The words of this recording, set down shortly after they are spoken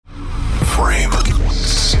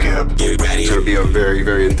up. Get ready. It's going to be a very,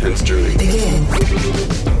 very intense journey. Begin.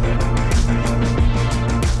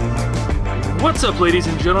 What's up, ladies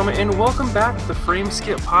and gentlemen, and welcome back to the Frame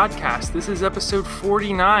Skip Podcast. This is episode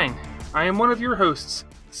 49. I am one of your hosts,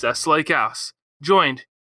 Seth Slykaus, joined,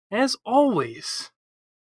 as always,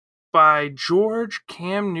 by George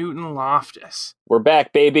Cam Newton Loftus. We're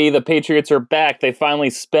back, baby. The Patriots are back. They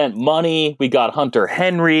finally spent money. We got Hunter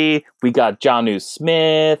Henry. We got Jonnu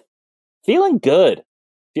Smith. Feeling good.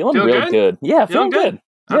 Feeling real good. Yeah, feeling good.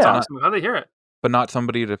 That's yeah. awesome. How'd they hear it? But not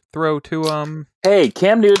somebody to throw to. Hey,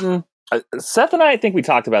 Cam Newton. Seth and I think we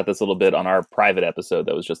talked about this a little bit on our private episode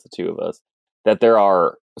that was just the two of us, that there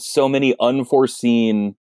are so many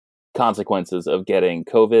unforeseen consequences of getting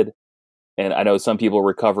COVID. And I know some people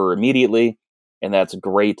recover immediately, and that's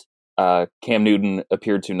great. Cam Newton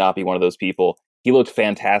appeared to not be one of those people. He looked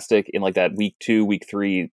fantastic in like that week 2, week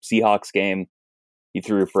 3 Seahawks game. He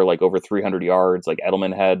threw for like over 300 yards. Like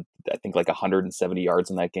Edelman had, I think, like 170 yards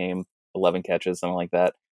in that game, 11 catches, something like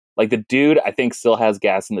that. Like the dude, I think, still has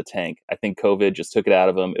gas in the tank. I think COVID just took it out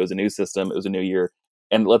of him. It was a new system. It was a new year.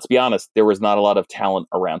 And let's be honest, there was not a lot of talent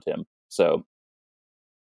around him. So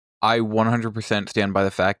I 100% stand by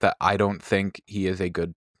the fact that I don't think he is a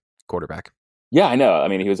good quarterback. yeah, I know. I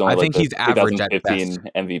mean, he was only I think the he's average at 2015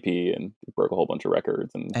 best. MVP and broke a whole bunch of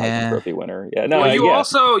records and Heisman Trophy winner. Yeah, no, Well, yeah.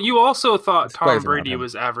 you also thought Tom Players around Brady him.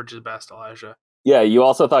 was average at best, Elijah. Yeah, you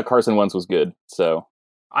also thought Carson Wentz was good. So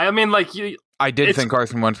I mean, like, I did It's- think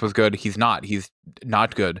Carson Wentz was good. He's not. He's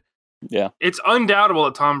not good. yeah, it's undoubtable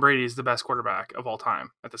that Tom Brady is the best quarterback of all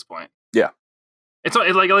time at this point. Yeah. It's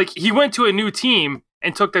like he went to a new team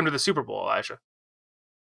and took them to the Super Bowl, Elijah.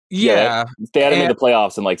 Yeah. they hadn't made And- the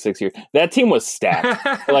playoffs in like 6 years. That team was stacked.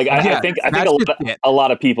 Like I Yeah, think that's just it. a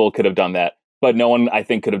lot of people could have done that, but no one I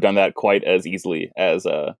think could have done that quite as easily as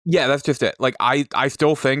Yeah, that's just it. Like I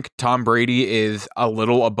still think Tom Brady is a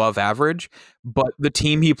little above average, but the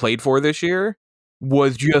team he played for this year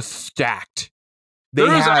was just stacked. They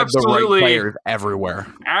There is had the absolutely- right players everywhere.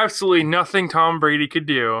 Absolutely nothing Tom Brady could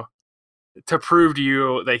do to prove to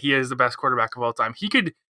you that he is the best quarterback of all time. He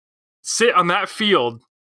could sit on that field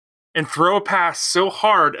and throw a pass so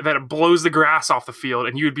hard that it blows the grass off the field,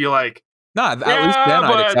 and you would be like, Nah, at least Yeah, then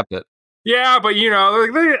but- I'd accept it. yeah, but you know,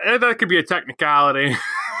 like, that could be a technicality.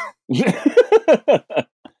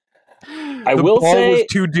 I The will ball say was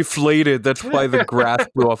too deflated. That's why the grass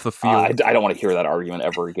blew off the field. I don't want to hear that argument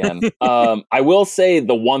ever again. I will say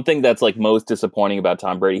the one thing that's like most disappointing about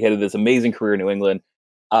Tom Brady, he had this amazing career in New England.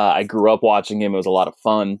 I grew up watching him. It was a lot of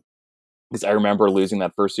fun because I remember losing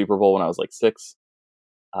that first Super Bowl when I was like 6.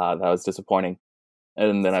 That was disappointing.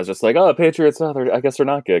 And then I was just like, oh, Patriots, I guess they're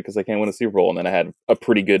not good because they can't win a Super Bowl. And then I had a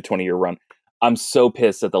pretty good 20-year run. I'm so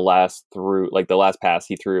pissed that the last pass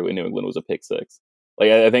he threw in New England was a pick 6. Like,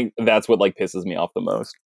 I think that's what like pisses me off the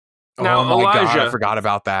most. Now, oh my god, Elijah- I forgot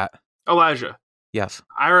about that. Elijah, Yes.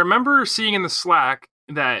 I remember seeing in the Slack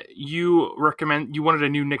that you wanted a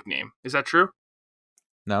new nickname. Is that true?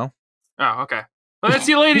 No. Oh, okay. Well, that's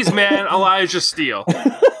the ladies' man, Elijah Steele.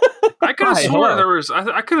 I could have Hi, swore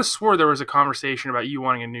hello. I could have swore there was a conversation about you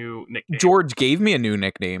wanting a new nickname. George gave me a new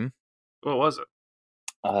nickname. What was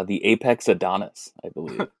it? The Apex Adonis, I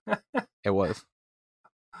believe. It was.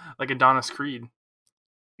 Like Adonis Creed.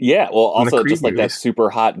 Yeah, well, In the also Creed just like that movies. super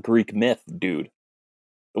hot Greek myth dude,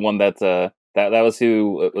 the one that was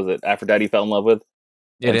who was it Aphrodite fell in love with.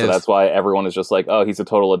 It is. So that's why everyone is just like, oh, he's a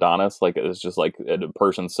total Adonis. Like it's just like a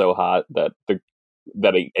person so hot that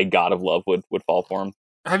a god of love would fall for him.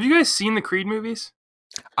 Have you guys seen the Creed movies?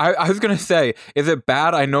 I was gonna say, is it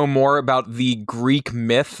bad? I know more about the Greek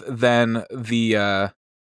myth than the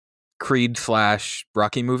Creed /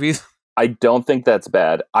 Rocky movies. I don't think that's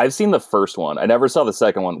bad. I've seen the first one. I never saw the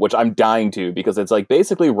second one, which I'm dying to because it's like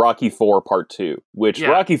basically Rocky 4 Part 2, which Yeah.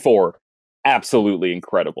 Rocky 4 absolutely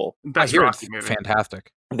incredible. Best I hear Rocky it's movie.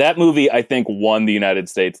 fantastic. That movie, I think, won the United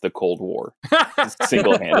States the Cold War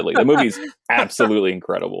single-handedly. The movie's absolutely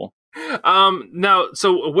incredible. Now,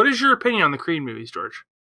 so what is your opinion on the Creed movies, George?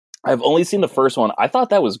 I've only seen the first one. I thought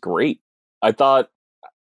that was great. I thought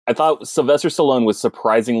Sylvester Stallone was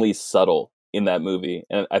surprisingly subtle in that movie,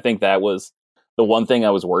 and I think that was the one thing I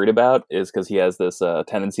was worried about is because he has this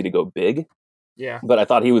tendency to go big. Yeah. But I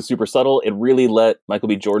thought he was super subtle. It really let Michael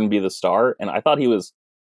B. Jordan be the star, and I thought he was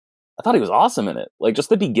awesome in it. Like just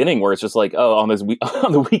the beginning where it's just like, oh, on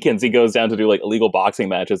the weekends he goes down to do like illegal boxing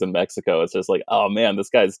matches in Mexico. It's just like, oh man, this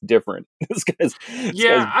guy's different. This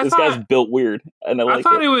guy's built weird, and I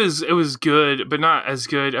thought it. it was good, but not as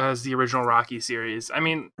good as the original Rocky series. I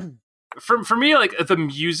mean, for me, like the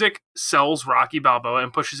music sells Rocky Balboa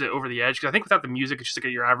and pushes it over the edge. Because I think without the music, it's just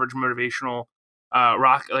like your average motivational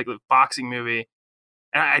boxing movie.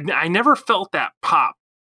 And I never felt that pop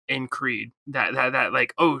in Creed. That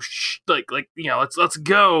like like let's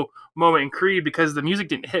go moment in Creed, because the music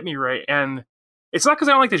didn't hit me right. And it's not because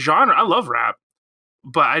I don't like the genre. I love rap,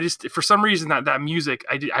 but I just, for some reason, that music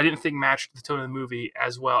I didn't think matched the tone of the movie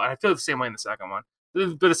as well. And I feel the same way in the second one.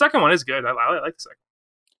 But the second one is good. I like the second.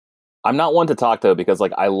 I'm not one to talk though, because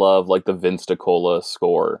like I love like the Vince DiCola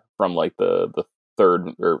score from like the third,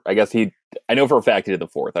 or I guess I know for a fact he did the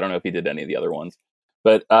fourth. I don't know if he did any of the other ones.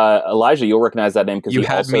 But Elijah, you'll recognize that name because you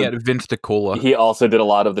had me at Vince DiCola. He also did a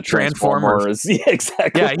lot of the Transformers. Yeah,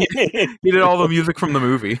 exactly. Yeah, he did all the music from the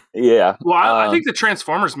movie. Yeah. Well, I think the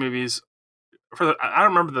Transformers movies, I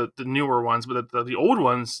don't remember the newer ones, but the old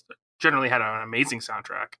ones generally had an amazing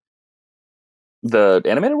soundtrack. The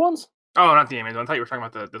animated ones? Oh, not the animated ones. I thought you were talking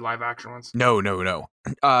about the live action ones. No.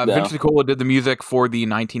 Vince DiCola did the music for the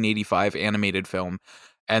 1985 animated film,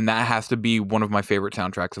 and that has to be one of my favorite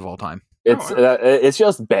soundtracks of all time. It's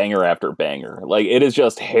just banger after banger. Like, it is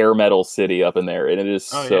just hair metal city up in there, and it is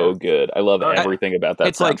so good. I love everything about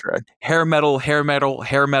that soundtrack. Like hair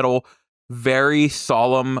metal, very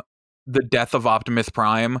solemn. The death of Optimus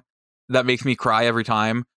Prime that makes me cry every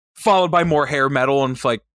time, followed by more hair metal, and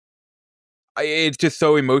it's just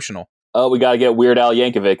so emotional. Oh, we gotta get Weird Al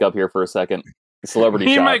Yankovic up here for a second. Celebrity.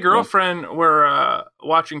 Me and my girlfriend were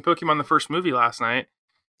watching Pokemon the first movie last night.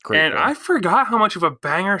 Great, I forgot how much of a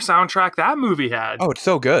banger soundtrack that movie had. Oh, it's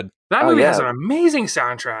so good. That movie has an amazing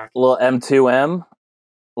soundtrack. A little M2M.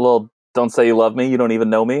 A little Don't Say You Love Me, You Don't Even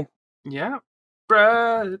Know Me. Yeah.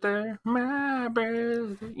 Brother, my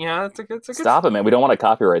brother. Yeah, it's a good Stop it, man. We don't want a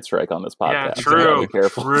copyright strike on this podcast. Yeah, true. Be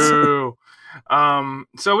careful. True.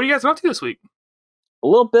 So what are you guys up to this week? A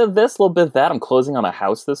little bit of this, a little bit of that. I'm closing on a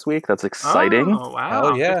house this week. That's exciting. Oh, wow.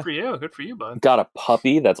 Oh, yeah. Good for you, bud. Got a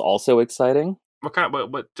puppy. That's also exciting. What kind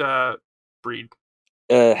of, what breed?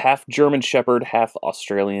 Half German Shepherd, half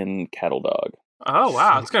Australian cattle dog. Oh,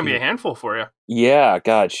 wow. It's going to be a handful for you. Yeah,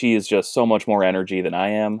 God, she is just so much more energy than I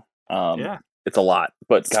am. Yeah. It's a lot,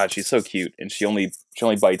 but God, she's so cute, and she only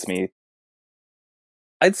bites me,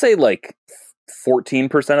 I'd say, like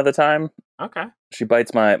 14% of the time. Okay. She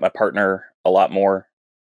bites my partner a lot more.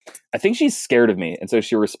 I think she's scared of me, and so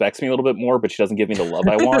she respects me a little bit more, but she doesn't give me the love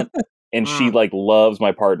I want. And she like loves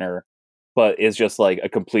my partner, but is just like a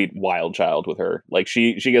complete wild child with her. Like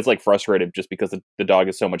she gets like frustrated just because the dog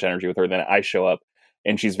has so much energy with her. Then I show up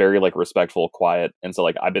and she's very like respectful, quiet. And so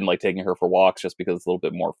like I've been like taking her for walks just because it's a little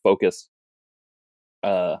bit more focused.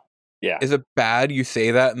 Yeah. Is it bad you say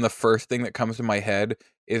that? And the first thing that comes to my head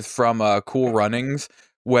is from Cool Runnings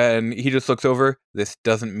when he just looks over. This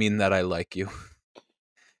doesn't mean that I like you.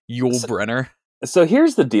 Yul Brynner. So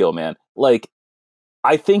here's the deal, man. Like,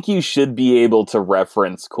 I think you should be able to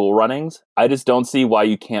reference Cool Runnings. I just don't see why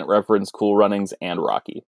you can't reference Cool Runnings and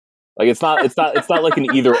Rocky. Like it's not like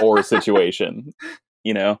an either or situation,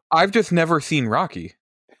 you know? I've just never seen Rocky.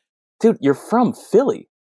 Dude, you're from Philly.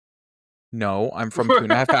 No, I'm from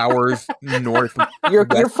 2.5 hours north.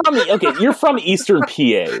 You're from Eastern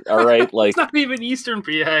PA, all right? Like it's not even Eastern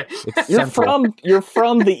PA. You're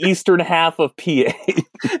from the eastern half of PA.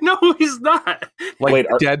 No, he's not. Like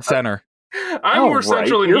dead center. I'm more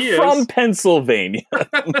central than he is. You're from Pennsylvania.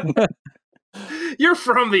 You're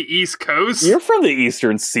from the East Coast. You're from the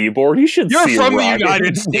Eastern Seaboard. You're from the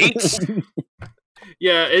United States.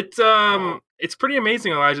 Yeah, it's pretty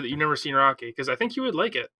amazing, Elijah, that you've never seen Rocky, because I think you would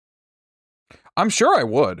like it. I'm sure I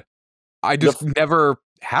would. I just never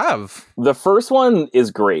have. The first one is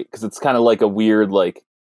great because it's kind of like a weird, like,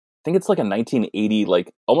 I think it's like a 1980,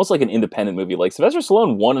 like almost like an independent movie. Like Sylvester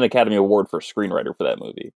Stallone won an Academy Award for screenwriter for that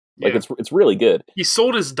movie. Like it's really good. He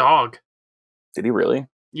sold his dog. Did he really?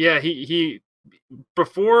 Yeah, he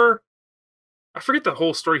before, I forget the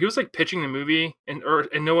whole story. He was like pitching the movie and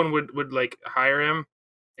no one would like hire him,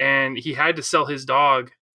 and he had to sell his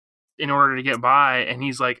dog in order to get by, and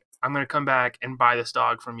he's like, I'm going to come back and buy this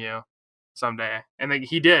dog from you someday. And then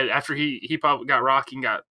he did. After he probably got Rocky and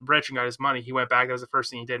got rich and got his money, he went back. That was the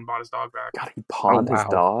first thing he did and bought his dog back. God, he pawned his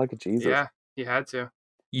dog? Jesus. Yeah, he had to.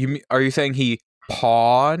 Are you saying he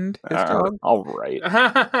pawned his dog? All right.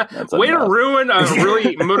 Way to ruin a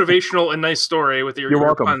really motivational and nice story with your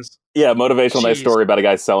welcome. puns. Yeah, motivational, nice story about a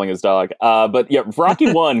guy selling his dog. But yeah,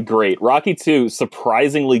 Rocky 1, great. Rocky 2,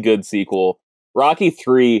 surprisingly good sequel. Rocky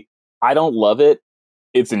 3, I don't love it.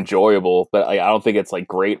 It's enjoyable, but I don't think it's like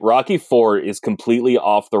great. Rocky 4 is completely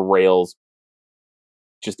off the rails,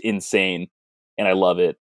 just insane, and I love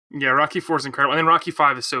it. Yeah, Rocky 4 is incredible, and then Rocky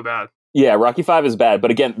 5 is so bad. Yeah, Rocky 5 is bad,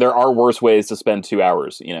 but again, there are worse ways to spend 2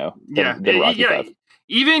 hours, you know, than Rocky 5.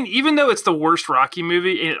 Even though it's the worst Rocky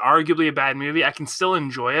movie and arguably a bad movie, I can still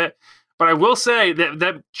enjoy it. But I will say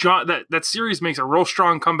that series makes a real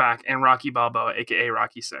strong comeback in Rocky Balboa, aka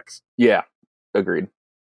Rocky 6. Yeah, agreed.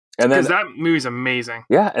 And then Because that movie's amazing.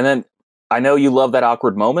 Yeah, and then I know you love that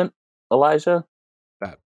awkward moment, Elijah.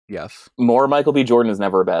 Yes. More Michael B. Jordan is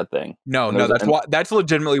never a bad thing. No, that's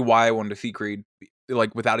legitimately why I wanted to see Creed,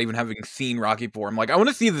 like without even having seen Rocky 4. I'm like, I want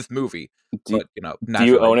to see this movie. Do But,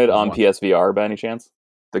 you own it on PSVR by any chance?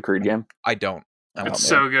 The Creed game? I don't. It's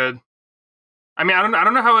so good. I mean, I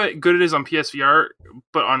don't know how good it is on PSVR,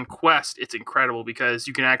 but on Quest, it's incredible because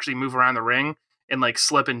you can actually move around the ring and like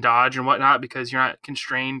slip and dodge and whatnot because you're not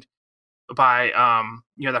constrained by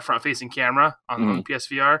that front facing camera on the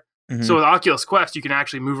PSVR. Mm-hmm. So with Oculus Quest, you can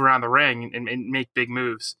actually move around the ring and make big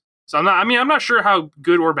moves. So I'm not sure how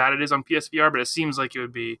good or bad it is on PSVR, but it seems like it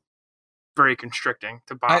would be very constricting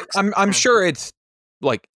to box. I'm sure it's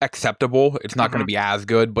like acceptable. It's not going to be as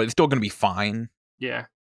good, but it's still going to be fine. Yeah.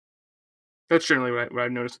 That's generally what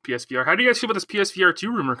I've noticed with PSVR. How do you guys feel about this PSVR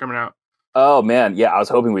 2 rumor coming out? Oh, man. Yeah, I was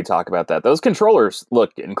hoping we'd talk about that. Those controllers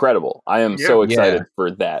look incredible. I am so excited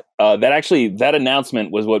for that. That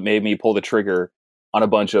announcement was what made me pull the trigger on a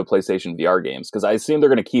bunch of PlayStation VR games, because I assume they're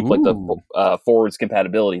going to keep like the forwards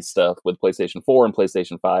compatibility stuff with PlayStation 4 and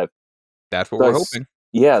PlayStation 5. That's what we're hoping.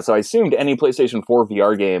 Yeah, so I assumed any PlayStation 4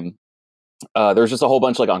 VR game, there's just a whole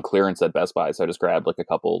bunch like on clearance at Best Buy, so I just grabbed like a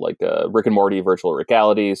couple, like Rick and Morty Virtual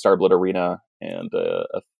Reality, Starblood Arena, and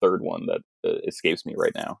a third one that escapes me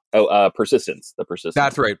right now. Persistence. The Persistence.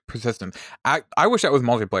 That's right, Persistence. I wish that was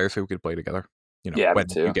multiplayer so we could play together. When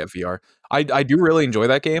you get VR. I do really enjoy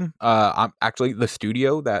that game. I'm actually, the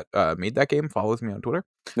studio that made that game follows me on Twitter.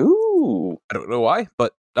 Ooh. I don't know why,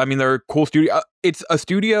 but I mean, they're a cool studio. It's a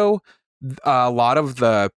studio. A lot of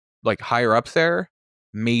the like higher ups there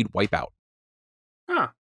made Wipeout. Huh.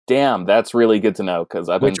 Damn, that's really good to know, because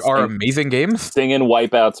I've been amazing games. Singing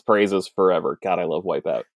Wipeout's praises forever. God, I love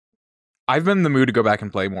Wipeout. I've been in the mood to go back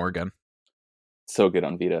and play more again. So good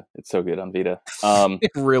on Vita. It's so good on Vita.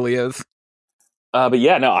 It really is. But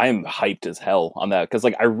yeah, no, I am hyped as hell on that, because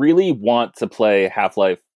like I really want to play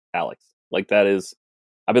Half-Life Alyx. Like that is,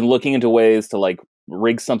 I've been looking into ways to like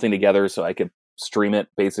rig something together so I could stream it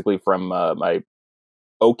basically from my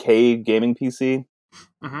okay gaming PC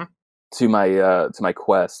to my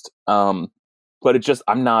Quest. But it just,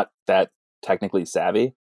 I'm not that technically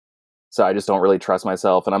savvy, so I just don't really trust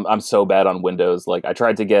myself, and I'm so bad on Windows. Like I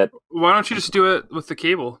tried to get. Why don't you just do it with the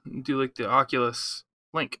cable? Do like the Oculus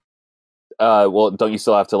Link. Well, don't you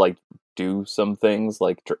still have to like do some things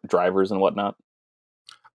like drivers and whatnot?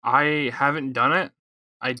 I haven't done it.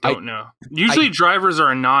 I don't know. Usually drivers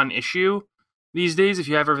are a non-issue these days if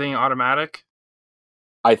you have everything automatic.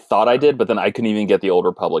 I thought I did, but then I couldn't even get the Old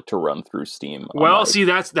Republic to run through Steam. Well, see,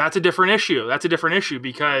 that's a different issue. That's a different issue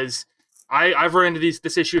because I've run into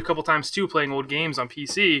this issue a couple times too, playing old games on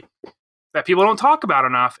PC that people don't talk about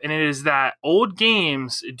enough, and it is that old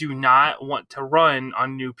games do not want to run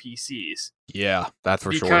on new PCs. Yeah, that's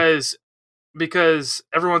for sure. Because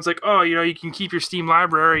everyone's like, oh, you can keep your Steam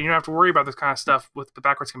library, you don't have to worry about this kind of stuff with the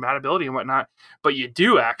backwards compatibility and whatnot. But you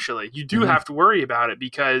do actually. You do have to worry about it,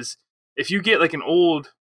 because if you get like an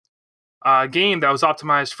old game that was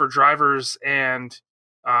optimized for drivers and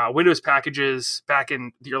Windows packages back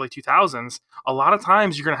in the early 2000s, a lot of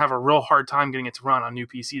times you're going to have a real hard time getting it to run on new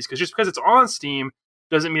PCs, because just because it's on Steam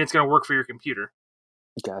doesn't mean it's going to work for your computer.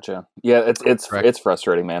 Gotcha. Yeah, it's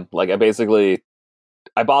frustrating, man. Like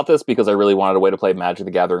I bought this because I really wanted a way to play Magic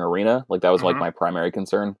the Gathering Arena. Like that was like my primary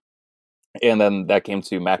concern. And then that came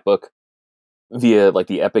to MacBook via like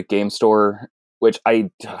the Epic Game Store, which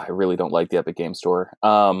I really don't like the Epic Game Store.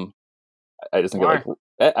 I just think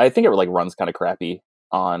I think it like runs kind of crappy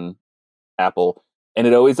on Apple, and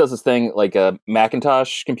it always does this thing like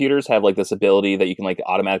Macintosh computers have like this ability that you can like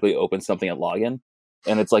automatically open something at login,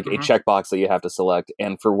 and it's like a checkbox that you have to select,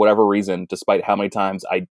 and for whatever reason, despite how many times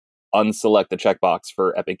I unselect the checkbox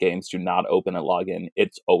for Epic Games to not open at login,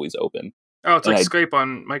 it's always open. Oh, it's like Scrape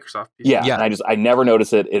on Microsoft PC. Yeah, and I never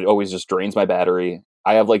notice it. It always just drains my battery.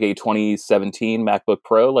 I have like a 2017 MacBook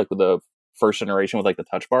Pro, like with the first generation with like the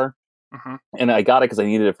touch bar. And I got it because I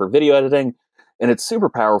needed it for video editing, and it's super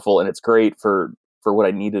powerful, and it's great for what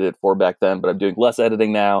I needed it for back then, but I'm doing less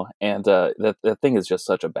editing now, and that thing is just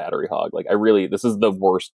such a battery hog. Like this is the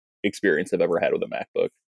worst experience I've ever had with a MacBook.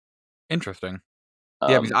 Interesting.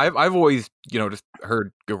 Yeah, because I've always, just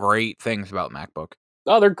heard great things about MacBook.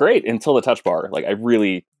 Oh, they're great until the touch bar. Like I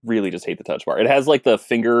really, really just hate the touch bar. It has like the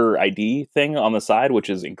finger ID thing on the side, which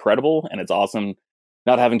is incredible, and it's awesome.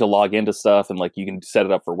 Not having to log into stuff, and like you can set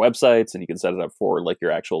it up for websites, and you can set it up for like your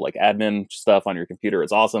actual like admin stuff on your computer.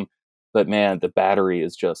 It's awesome. But man, the battery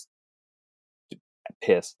is just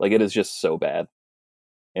piss. Like it is just so bad.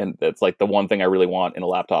 And that's like the one thing I really want in a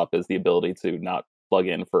laptop is the ability to not plug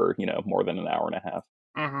in for, more than an hour and a half.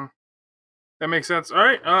 Mm-hmm. That makes sense. All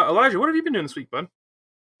right, Elijah, what have you been doing this week, bud?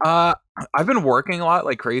 I've been working a lot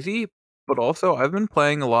like crazy, but also I've been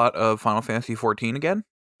playing a lot of Final Fantasy XIV again.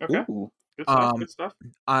 Okay. Ooh. Good stuff. Good stuff.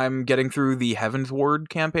 I'm getting through the Heaven's Ward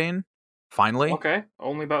campaign. Finally. Okay.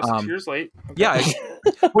 Only about 6 years late. Okay. Yeah.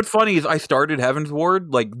 What's funny is I started Heaven's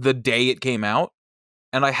Ward like the day it came out,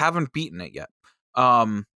 and I haven't beaten it yet.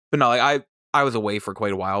 But no, like I was away for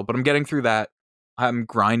quite a while, but I'm getting through that. I'm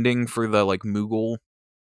grinding for the like Moogle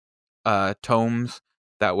tomes.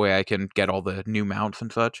 That way I can get all the new mounts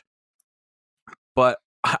and such. But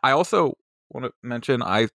I also want to mention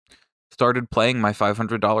I started playing my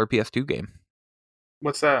 $500 PS2 game.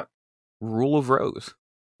 What's that? Rule of Rose.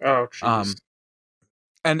 Oh, jeez.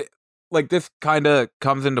 And like this kind of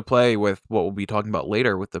comes into play with what we'll be talking about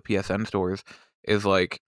later with the PSN stores, is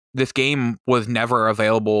like this game was never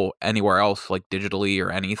available anywhere else, like digitally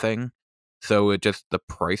or anything. So the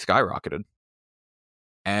price skyrocketed.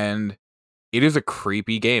 And it is a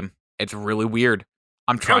creepy game. It's really weird.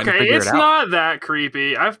 I'm trying to figure it out. It's not that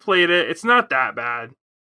creepy. I've played it. It's not that bad.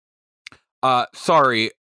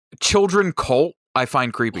 Sorry. Children cult, I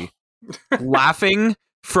find creepy. Laughing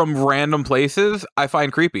from random places, I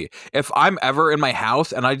find creepy. If I'm ever in my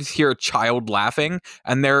house and I just hear a child laughing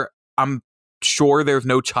and I'm sure there's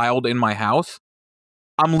no child in my house,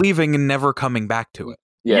 I'm leaving and never coming back to it.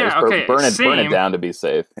 Yeah, okay. Burn it down to be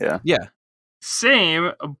safe. Yeah. Yeah.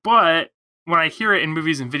 Same, but when I hear it in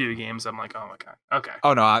movies and video games, I'm like, oh my god. Okay.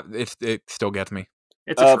 Oh no, it still gets me.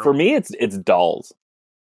 It's a for me, it's dolls.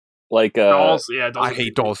 Like dolls, yeah. Dolls I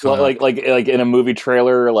hate dolls so much. Like in a movie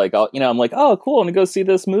trailer, like I'm like, oh cool, I'm gonna go see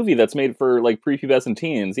this movie that's made for like prepubescent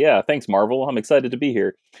teens. Yeah, thanks Marvel, I'm excited to be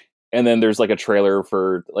here. And then there's like a trailer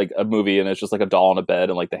for like a movie, and it's just like a doll in a bed,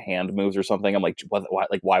 and like the hand moves or something. I'm like,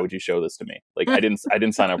 why would you show this to me? Like I didn't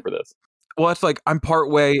sign up for this. Well, it's like I'm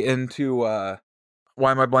partway into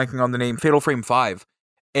why am I blanking on the name? Fatal Frame 5.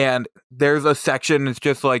 And there's a section it's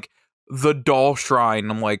just like the doll shrine.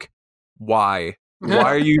 I'm like, why? Why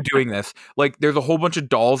are you doing this? Like there's a whole bunch of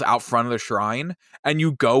dolls out front of the shrine, and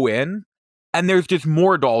you go in and there's just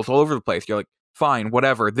more dolls all over the place. You're like, fine,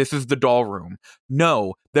 whatever. This is the doll room.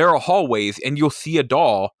 No, there are hallways and you'll see a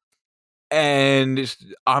doll, and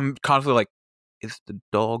I'm constantly like, is the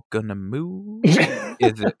doll gonna move?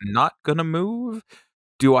 Is it not gonna move?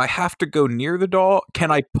 Do I have to go near the doll?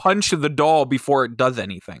 Can I punch the doll before it does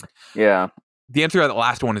anything? Yeah. The answer to that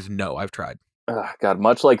last one is no. I've tried. God,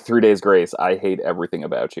 much like 3 Days Grace, I hate everything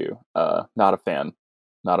about you. Not a fan.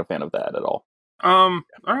 Not a fan of that at all. All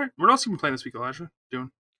right. What else have you been playing this week, Elijah?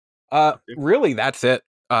 Doing? Really, that's it.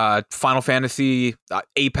 Final Fantasy,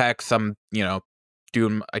 Apex. I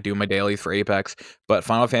do my dailies for Apex, but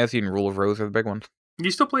Final Fantasy and Rule of Rose are the big ones.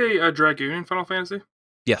 You still play a Dragoon in Final Fantasy?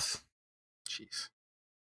 Yes. Jeez.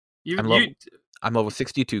 I'm level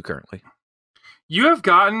 62 currently. You have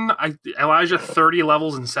gotten, Elijah, 30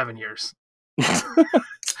 levels in 7 years.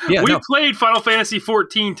 Yeah, we played Final Fantasy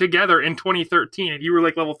 14 together in 2013, and you were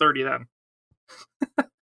like level 30 then.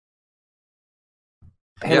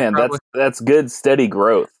 Hey man, that's good steady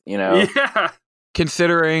growth, Yeah.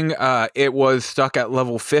 Considering it was stuck at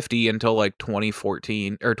level 50 until like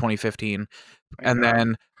 2014 or 2015, and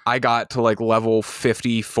then I got to like level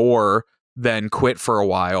 54, then quit for a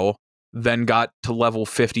while, then got to level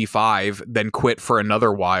 55, then quit for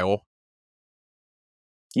another while.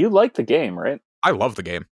 You like the game, right? I love the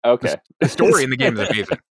game. Okay. The story in the game is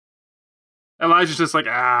amazing. Elijah's just like,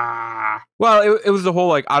 Well, it was the whole,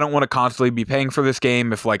 like, I don't want to constantly be paying for this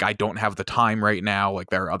game if, like, I don't have the time right now. Like,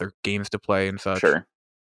 there are other games to play and such. Sure.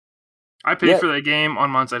 I paid for that game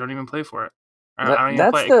on months. I don't even play for it.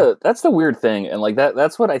 That's the weird thing. And, like,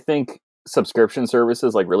 that's what I think subscription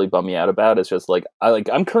services, like, really bum me out about. It's just, like,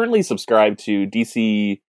 I'm currently subscribed to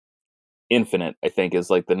DC Infinite, I think is,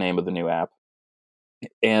 like, the name of the new app.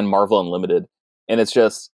 And Marvel Unlimited. And it's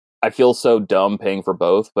just, I feel so dumb paying for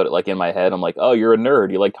both, but like in my head, I'm like, oh, you're a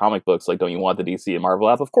nerd. You like comic books. Like, don't you want the DC and Marvel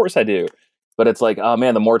app? Of course I do. But it's like, oh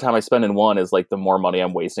man, the more time I spend in one is like the more money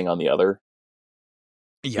I'm wasting on the other.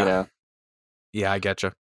 Yeah. Yeah, I get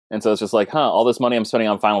you. And so it's just like, all this money I'm spending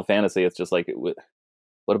on Final Fantasy. It's just like,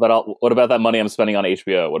 what about that money I'm spending on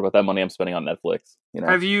HBO? What about that money I'm spending on Netflix?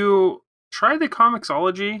 Have you tried the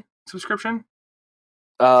Comixology subscription?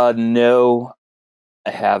 No, I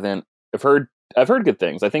haven't. I've heard good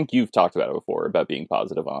things. I think you've talked about it before, about being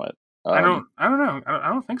positive on it. I don't know. I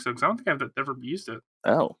don't think so, because I don't think I've ever used it.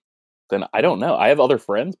 Oh, then I don't know. I have other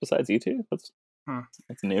friends besides you two. That's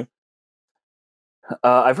new.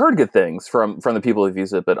 I've heard good things from the people who've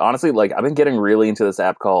used it, but honestly, like I've been getting really into this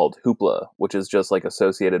app called Hoopla, which is just like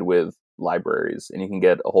associated with libraries, and you can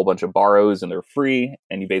get a whole bunch of borrows, and they're free,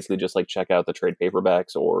 and you basically just like check out the trade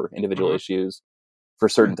paperbacks or individual issues for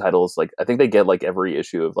certain titles. Like I think they get like every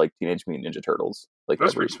issue of like Teenage Mutant Ninja Turtles, like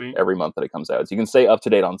That's pretty sweet. every month that it comes out. So you can stay up to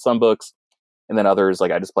date on some books, and then others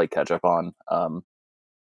like I just play catch up on.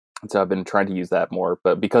 And so I've been trying to use that more,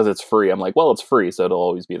 but because it's free, I'm like, well, it's free, so it'll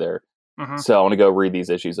always be there. So I want to go read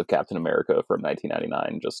these issues of Captain America from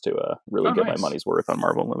 1999 just to really get my money's worth on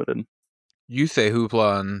Marvel Unlimited. You say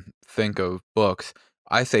Hoopla and think of books.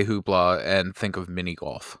 I say Hoopla and think of mini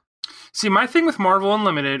golf. See, my thing with Marvel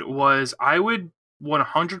Unlimited was I would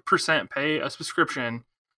 100% pay a subscription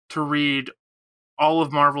to read all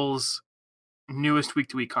of Marvel's newest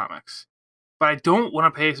week-to-week comics. But I don't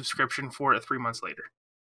want to pay a subscription for it 3 months later.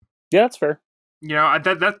 Yeah, that's fair. You know,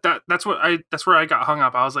 that's where I got hung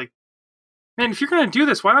up. I was like, man, if you're going to do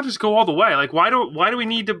this, why not just go all the way? Like, why do we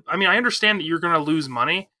need to? I mean, I understand that you're going to lose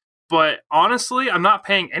money, but honestly, I'm not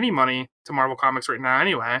paying any money to Marvel Comics right now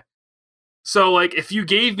anyway. So, like, if you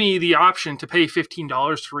gave me the option to pay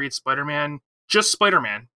 $15 to read Spider-Man, just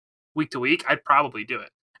Spider-Man, week to week, I'd probably do it.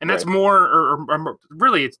 And that's more, or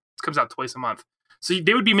really, it comes out twice a month. So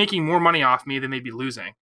they would be making more money off me than they'd be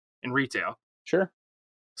losing in retail. Sure.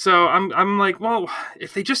 So I'm like, well,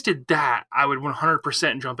 if they just did that, I would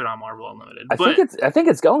 100% jump in on Marvel Unlimited. I think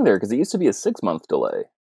it's going there because it used to be a 6-month delay.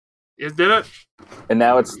 Did it? And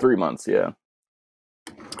now it's 3 months. Yeah.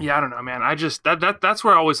 Yeah, I don't know, man. I just that's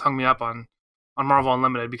where it always hung me up on Marvel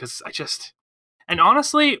Unlimited because and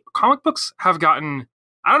honestly, comic books have gotten.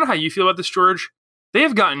 I don't know how you feel about this, George. They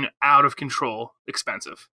have gotten out of control,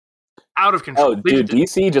 expensive, out of control. Oh, dude,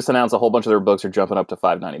 DC just announced a whole bunch of their books are jumping up to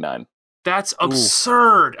 $5.99. That's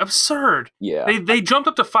absurd. Ooh. Absurd. Yeah. They jumped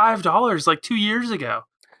up to $5 like 2 years ago.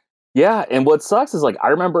 Yeah, and what sucks is like I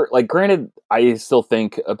remember, like, granted, I still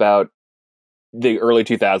think about the early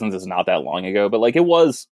 2000s is not that long ago, but like it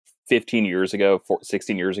was 15 years ago,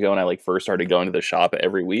 16 years ago, when I like first started going to the shop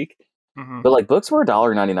every week. But like books were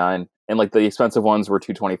 $1.99, and like the expensive ones were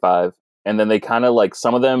 $2.25, and then they kind of like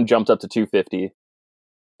some of them jumped up to $2.50.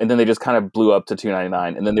 And then they just kind of blew up to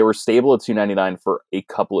 $2.99, and then they were stable at $2.99 for a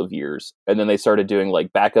couple of years, and then they started doing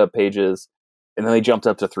like backup pages, and then they jumped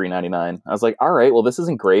up to $3.99. I was like, all right, well, this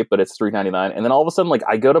isn't great, but it's $3.99. And then all of a sudden, like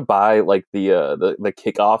I go to buy like the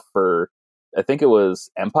kickoff for, I think it was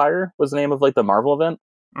Empire was the name of like the Marvel event,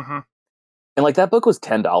 and like that book was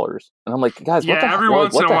 $10, and I'm like, guys, what the every hell?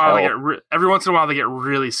 once in a while, every once in a while they get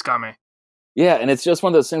really scummy. Yeah, and it's just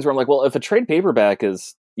one of those things where I'm like, well, if a trade paperback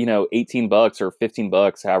is, you know, $18 or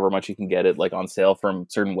 $15, however much you can get it like on sale from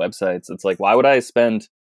certain websites, it's like, why would I spend,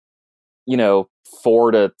 you know,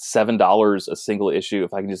 $4 to $7 a single issue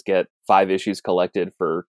if I can just get 5 issues collected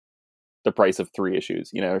for the price of 3 issues,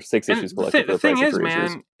 you know, or 6 issues collected for the price of 3 issues? The thing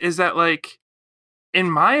is, man, is that like,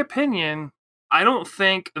 in my opinion, I don't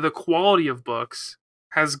think the quality of books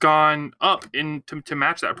has gone up to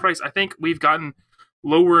match that price. I think we've gotten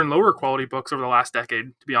lower and lower quality books over the last decade,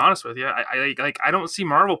 to be honest with you. I don't see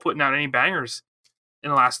Marvel putting out any bangers in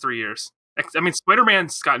the last 3 years. I mean,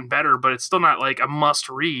 Spider-Man's gotten better, but it's still not like a must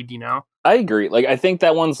read, you know? I agree. Like, I think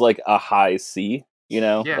that one's like a high C, you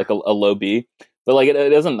know, like a low B, but like it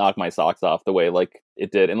doesn't knock my socks off the way like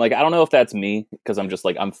it did. And like, I don't know if that's me because I'm just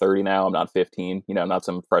like, I'm 30 now. I'm not 15, you know, I'm not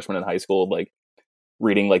some freshman in high school, like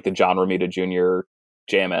reading like the John Romita Jr.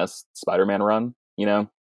 JMS Spider-Man run, you know?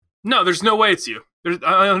 No, there's no way it's you.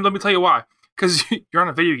 Let me tell you why. Because you're on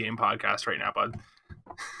a video game podcast right now, bud.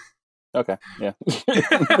 Okay, yeah.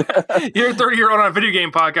 You're a 30-year-old on a video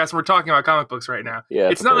game podcast, and we're talking about comic books right now. Yeah,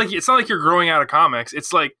 it's not like you're growing out of comics.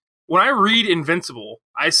 It's like when I read Invincible,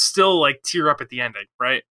 I still like tear up at the ending,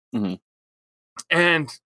 right?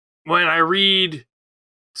 And when I read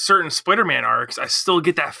certain Spider-Man arcs, I still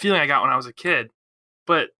get that feeling I got when I was a kid.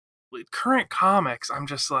 But with current comics, I'm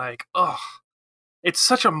just like, ugh. It's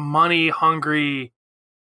such a money-hungry,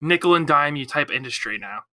 nickel and dime you type industry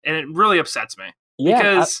now, and it really upsets me. Yeah,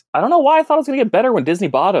 because I don't know why I thought it was going to get better when Disney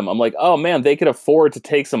bought them. I'm like, oh man, they could afford to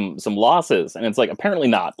take some losses, and it's like apparently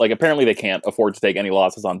not. Like apparently they can't afford to take any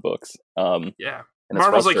losses on books. Yeah,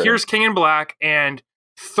 Marvel's like, here's King in Black and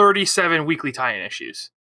 37 weekly tie-in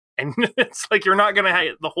issues, and it's like you're not going to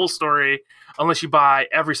have the whole story unless you buy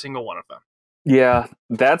every single one of them. Yeah,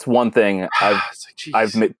 that's one thing I've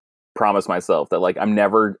promised myself that like I'm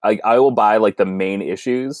never I will buy like the main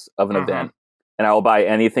issues of an event, and I will buy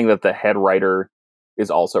anything that the head writer is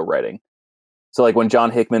also writing. So like when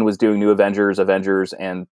John Hickman was doing New Avengers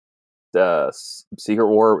and Secret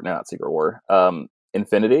War,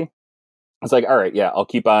 Infinity, It's like, all right, yeah, I'll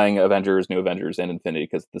keep buying Avengers, New Avengers, and Infinity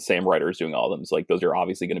because the same writer is doing all of them. So like those are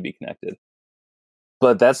obviously going to be connected.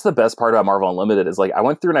 But that's the best part about Marvel Unlimited is like I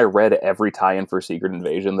went through and I read every tie-in for Secret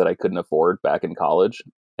Invasion that I couldn't afford back in college,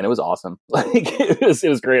 and it was awesome. Like it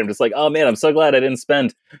was great. I'm just like, oh man, I'm so glad I didn't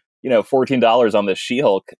spend $14 on this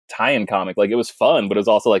She-Hulk tie-in comic. Like it was fun, but it was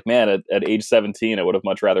also like, man, at age 17, I would have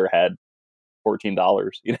much rather had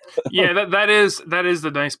 $14. Yeah, that is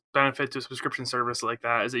the nice benefit to a subscription service like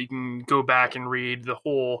that, is that you can go back and read the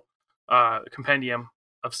whole compendium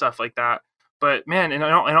of stuff like that. But man, and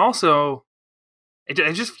also,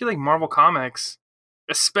 I just feel like Marvel Comics,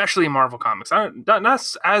 especially Marvel Comics,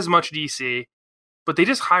 not as much DC, but they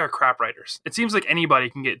just hire crap writers. It seems like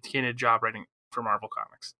anybody can get a job writing for Marvel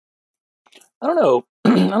Comics. I don't know. I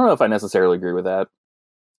don't know if I necessarily agree with that.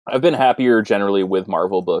 I've been happier generally with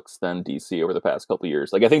Marvel books than DC over the past couple of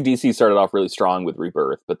years. Like I think DC started off really strong with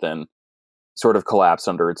Rebirth, but then sort of collapsed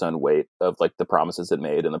under its own weight of like the promises it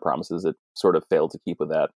made and the promises it sort of failed to keep with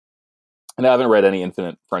that. And I haven't read any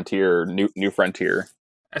Infinite Frontier, New Frontier.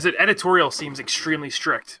 As an editorial seems extremely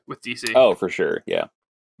strict with DC. Oh, for sure, yeah.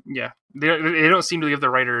 Yeah, they don't seem to give the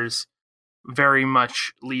writers very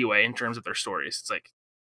much leeway in terms of their stories. It's like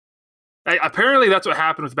apparently that's what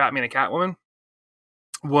happened with Batman and Catwoman.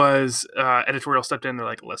 Was editorial stepped in? They're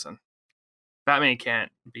like, listen, Batman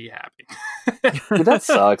can't be happy. Dude, that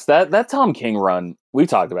sucks. That Tom King run, we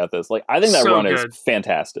talked about this. Like, I think that run is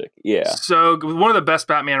fantastic. Yeah, so one of the best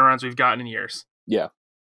Batman runs we've gotten in years. Yeah,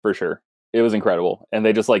 for sure. It was incredible, and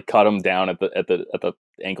they just like cut him down at the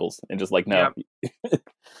ankles and just like no.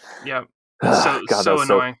 Yep. God, so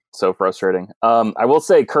annoying. So frustrating. I will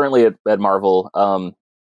say currently at Marvel,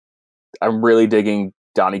 I'm really digging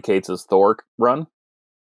Donny Cates' Thor run.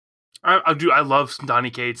 I love Donny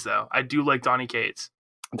Cates though. I do like Donny Cates.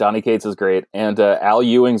 Donny Cates is great, and Al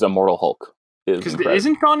Ewing's Immortal Hulk is incredible.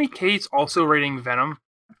 Isn't Donny Cates also writing Venom?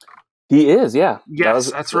 He is, yeah.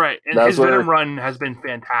 Yes, that's right. And his Venom run has been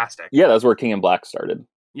fantastic. Yeah, that's where King in Black started.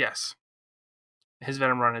 Yes, his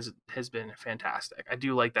Venom run has been fantastic. I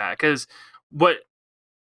do like that because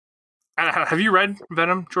have you read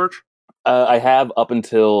Venom, George? I have up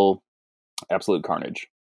until Absolute Carnage.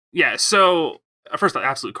 Yeah. So first,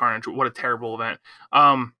 Absolute Carnage. What a terrible event.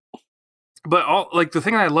 But the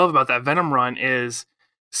thing that I love about that Venom run is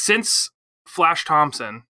since Flash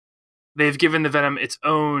Thompson, they've given the Venom its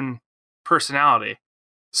own personality.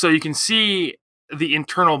 So you can see the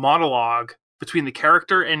internal monologue between the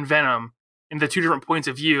character and Venom and the two different points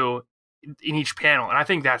of view in each panel. And I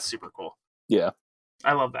think that's super cool. Yeah.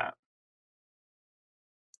 I love that.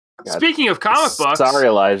 God. Speaking of comic books. Sorry,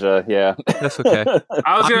 Elijah. Yeah. That's okay.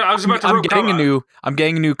 I was about to I'm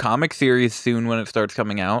getting a new comic series soon when it starts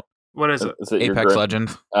coming out. What is it? Is it Apex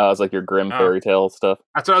Legends. It's like your grim fairy tale stuff.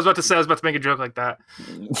 That's what I was about to say. I was about to make a joke like that.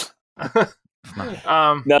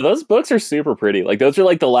 No, those books are super pretty. Like those are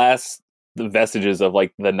like the vestiges of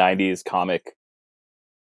like the 90s comic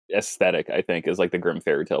aesthetic, I think, is like the grim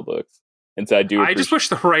fairy tale books. And so I just wish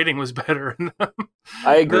the writing was better in them.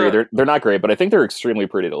 I agree. They're not great, but I think they're extremely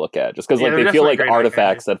pretty to look at just because like they feel like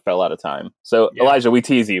artifacts that fell out of time. So Elijah, we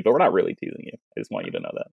tease you, but we're not really teasing you. I just want you to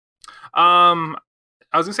know that.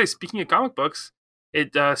 I was gonna say, speaking of comic books,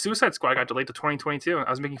 Suicide Squad got delayed to 2022. I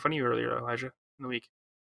was making fun of you earlier, Elijah, in the week.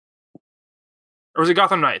 Or was it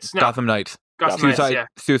Gotham Knights? No. Gotham Knights.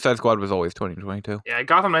 Suicide Squad was always 2022. Yeah,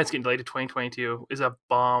 Gotham Knights getting delayed to 2022 is a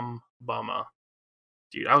bummer.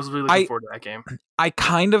 Dude, I was really looking forward to that game. I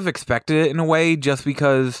kind of expected it in a way just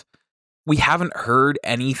because we haven't heard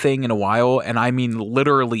anything in a while, and I mean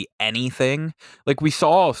literally anything. Like, we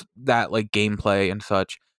saw that like gameplay and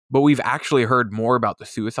such, but we've actually heard more about the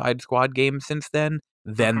Suicide Squad game since then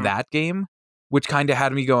than that game, which kind of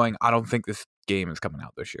had me going, I don't think this game is coming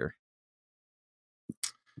out this year.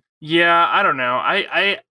 Yeah, I don't know.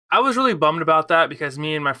 I was really bummed about that because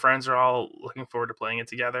me and my friends are all looking forward to playing it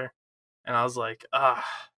together. And I was like,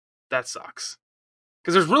 that sucks.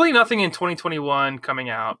 Because there's really nothing in 2021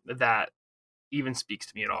 coming out that even speaks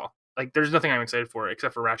to me at all. Like, there's nothing I'm excited for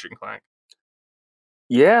except for Ratchet and Clank.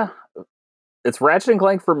 Yeah. It's Ratchet and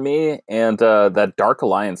Clank for me, and that Dark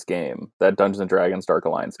Alliance game, that Dungeons and Dragons Dark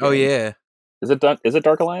Alliance game. Oh yeah, is it Dark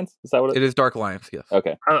Alliance? Is that what it is? Dark Alliance, yes.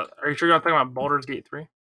 Okay. Are you sure you're not talking about Baldur's Gate 3?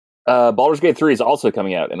 Baldur's Gate 3 is also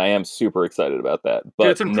coming out, and I am super excited about that.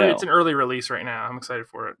 But dude, it's an early release right now. I'm excited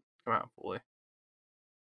for it to come out fully.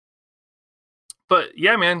 But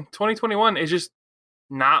yeah, man, 2021 is just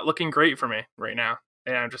not looking great for me right now,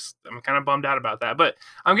 and I'm kind of bummed out about that. But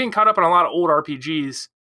I'm getting caught up on a lot of old RPGs.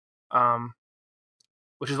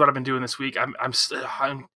 Which is what I've been doing this week. I'm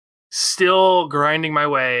still grinding my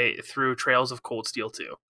way through Trails of Cold Steel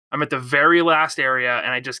 2. I'm at the very last area,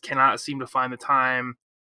 and I just cannot seem to find the time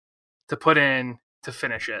to put in to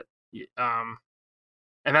finish it.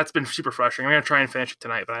 And that's been super frustrating. I'm going to try and finish it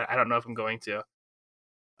tonight, but I don't know if I'm going to.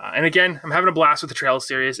 And again, I'm having a blast with the Trails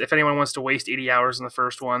series. If anyone wants to waste 80 hours in the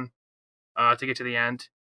first one to get to the end,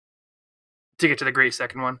 to get to the great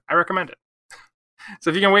second one, I recommend it. So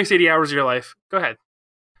if you can waste 80 hours of your life, go ahead.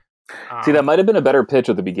 See, that might have been a better pitch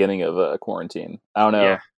at the beginning of quarantine. I don't know.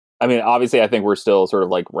 Yeah. I mean, obviously, I think we're still sort of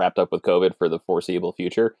like wrapped up with COVID for the foreseeable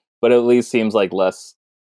future, but it at least seems like less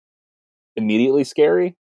immediately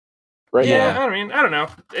scary. Right Yeah, now. I mean, I don't know.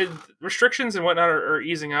 Restrictions and whatnot are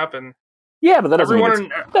easing up, and Yeah, but that doesn't mean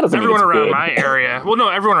everyone it's around good. my area. Well, no,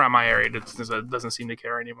 everyone around my area doesn't seem to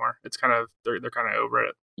care anymore. It's kind of they're kind of over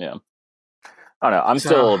it. Yeah, I don't know. I'm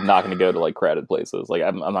still not going to go to like crowded places. Like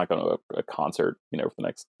I'm not going to a concert, for the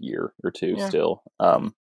next year or two. Yeah. Still,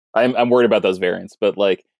 I'm worried about those variants. But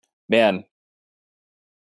like, man,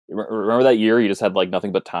 remember that year you just had like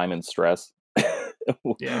nothing but time and stress.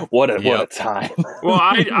 Yeah. What a time. Well,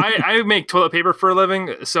 I make toilet paper for a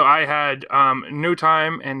living, so I had no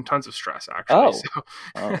time and tons of stress actually.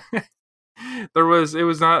 It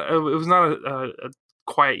was not a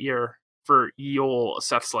quiet year for ye ol'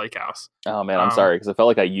 Seth Slakehouse. Oh man, I'm sorry because I felt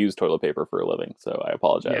like I used toilet paper for a living, so I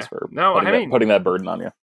apologize for putting that burden on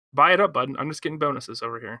you. Buy it up, bud. I'm just getting bonuses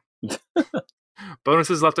over here.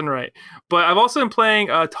 Bonuses left and right. But I've also been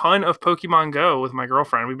playing a ton of Pokemon Go with my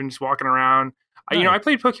girlfriend. We've been just walking around. Nice. I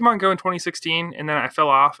played Pokemon Go in 2016, and then I fell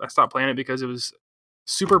off. I stopped playing it because it was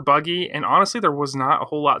super buggy, and honestly, there was not a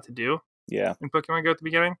whole lot to do. Yeah. In Pokemon Go at the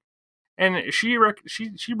beginning, and she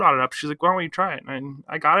brought it up. She's like, "Why don't you try it?" And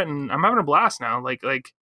I got it, and I'm having a blast now. Like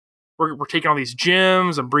we're taking all these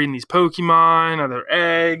gyms. I'm breeding these Pokemon, other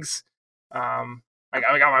eggs. I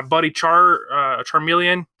got my buddy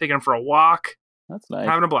Charmeleon, taking him for a walk. That's nice.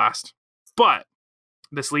 Having a blast. But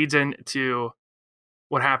this leads into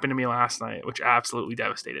what happened to me last night, which absolutely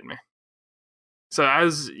devastated me. So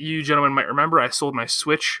as you gentlemen might remember, I sold my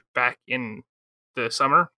Switch back in the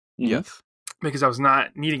summer. Yes. Because I was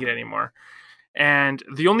not needing it anymore. And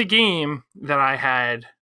the only game that I had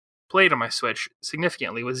played on my Switch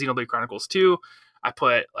significantly was Xenoblade Chronicles 2. I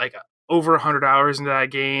put like over 100 hours into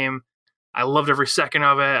that game. I loved every second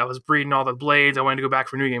of it. I was breeding all the blades. I wanted to go back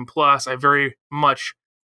for New Game Plus. I very much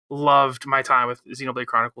loved my time with Xenoblade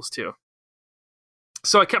Chronicles 2.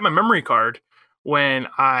 So I kept my memory card when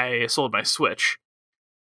I sold my Switch.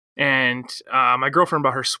 And my girlfriend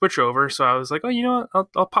brought her Switch over, so I was like, oh, you know what?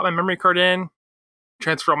 I'll pop my memory card in,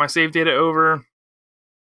 transfer all my save data over,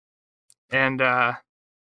 and play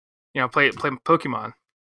Pokemon.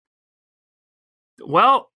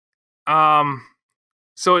 Well,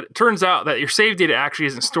 so it turns out that your save data actually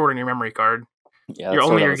isn't stored in your memory card. Yeah,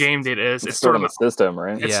 your game data is. It's stored on the system,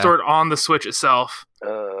 right? It's stored on the Switch itself.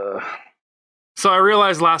 So I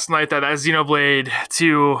realized last night that Xenoblade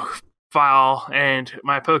 2 file and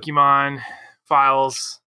my Pokemon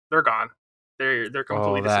files, they're gone. They're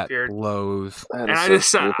completely disappeared. Blows. And I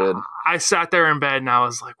sat there in bed and I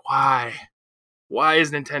was like, why? Why is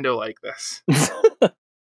Nintendo like this?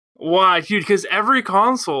 Why, dude? Because every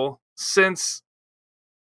console since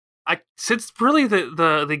really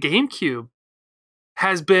the GameCube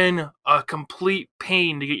has been a complete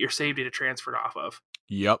pain to get your save data transferred off of.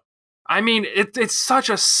 Yep. I mean, it's such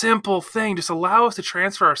a simple thing. Just allow us to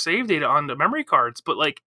transfer our save data onto memory cards, but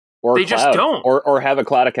they just don't. Or have a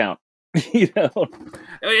cloud account. And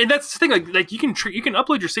that's the thing. Like you can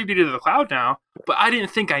upload your save data to the cloud now, but I didn't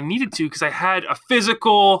think I needed to because I had a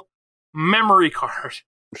physical memory card.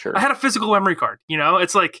 Sure. I had a physical memory card.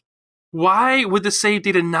 It's like, why would the save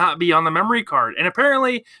data not be on the memory card? And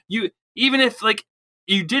apparently, even if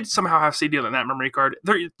you did somehow have save data on that memory card,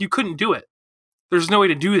 you couldn't do it. There's no way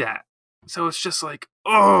to do that. So it's just like,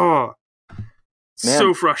 oh,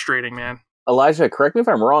 so frustrating, man. Elijah, correct me if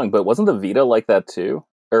I'm wrong, but wasn't the Vita like that too?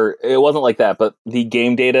 Or it wasn't like that, but the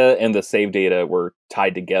game data and the save data were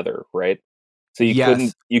tied together, right? So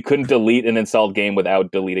you couldn't delete an installed game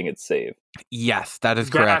without deleting its save. Yes, that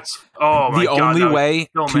is correct. The only way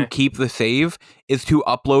to keep the save is to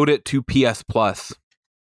upload it to PS Plus.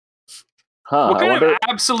 What kind of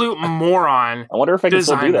absolute moron? I wonder if I can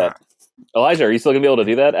still do that. Elijah, are you still going to be able to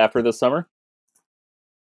do that after this summer?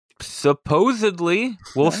 Supposedly.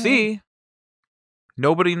 We'll see.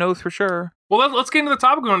 Nobody knows for sure. Well, let's get into the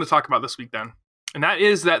topic we wanted to talk about this week then. And that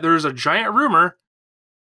is that there's a giant rumor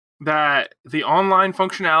that the online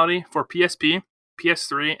functionality for PSP,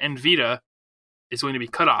 PS3, and Vita is going to be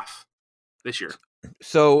cut off this year.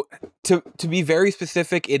 So, to be very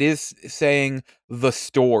specific, it is saying the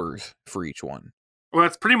stores for each one. Well,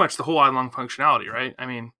 that's pretty much the whole online functionality, right? I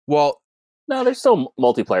mean... Well, No, there's still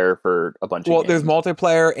multiplayer for a bunch of games. There's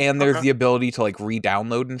multiplayer and there's Okay. the ability to like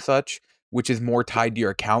re-download and such, which is more tied to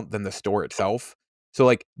your account than the store itself. So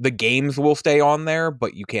like the games will stay on there,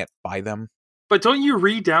 but you can't buy them. But don't you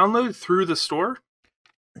re-download through the store?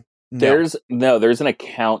 No. There's an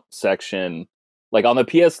account section. Like on the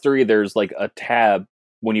PS3, there's like a tab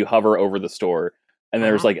when you hover over the store, and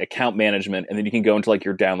there's like account management, and then you can go into like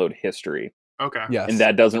your download history. Okay. Yes. And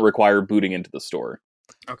that doesn't require booting into the store.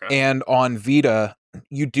 Okay. And on Vita,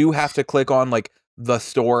 you do have to click on like the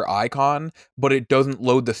store icon, but it doesn't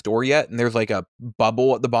load the store yet. And there's like a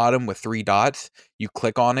bubble at the bottom with 3 dots. You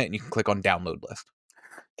click on it and you can click on download list.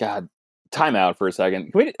 God, time out for a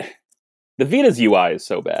second. The Vita's UI is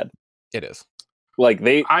so bad. It is. Like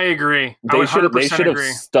I agree. They should have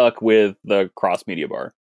stuck with the cross media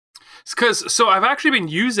bar. So I've actually been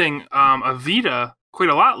using a Vita quite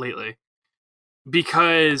a lot lately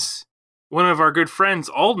because one of our good friends,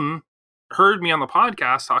 Alden, heard me on the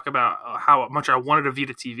podcast talk about how much I wanted a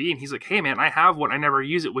Vita TV, and he's like, "Hey man, I have one. I never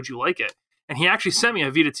use it. Would you like it?" And he actually sent me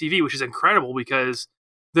a Vita TV, which is incredible because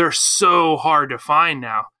they're so hard to find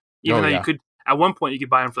now. Even though you could, at one point, you could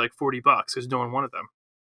buy them for like $40 because no one wanted them.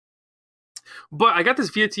 But I got this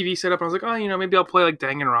Vita TV set up, and I was like, oh, maybe I'll play like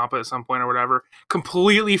Danganronpa at some point or whatever.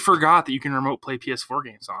 Completely forgot that you can remote play PS4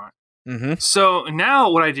 games on it. Mm-hmm. So now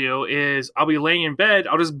what I do is I'll be laying in bed,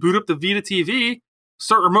 I'll just boot up the Vita TV,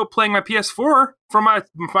 start remote playing my PS4 from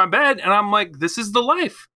my bed, and I'm like, this is the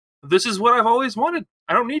life. This is what I've always wanted.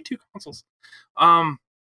 I don't need 2 consoles.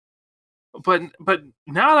 But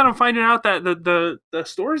now that I'm finding out that the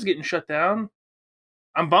store is getting shut down,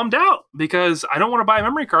 I'm bummed out because I don't want to buy a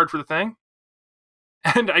memory card for the thing.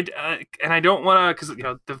 And I don't want to,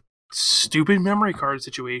 because the stupid memory card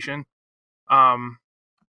situation.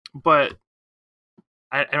 But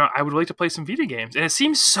I would like to play some Vita games, and it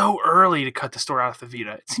seems so early to cut the store out of the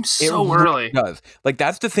Vita. It seems so early. It does. Like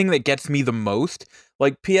that's the thing that gets me the most.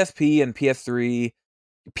 Like PSP and PS3.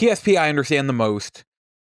 PSP I understand the most.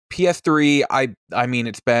 PS3 I mean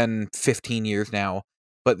it's been 15 years now,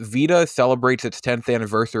 but Vita celebrates its 10th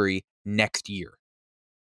anniversary next year.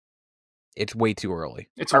 It's way too early.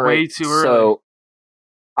 It's way too early. So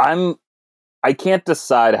I can't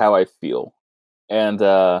decide how I feel. And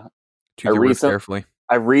Carefully.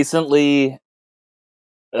 I recently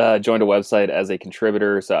joined a website as a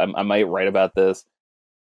contributor, so I might write about this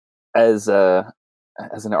as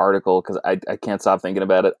an article because I can't stop thinking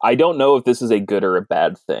about it. I don't know if this is a good or a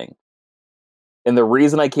bad thing. And the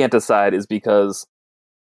reason I can't decide is because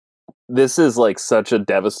this is like such a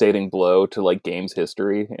devastating blow to like games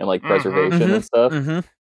history and like preservation and stuff.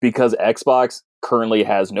 Because Xbox currently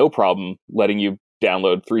has no problem letting you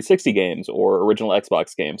download 360 games or original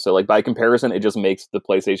Xbox games. So like by comparison, it just makes the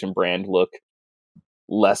PlayStation brand look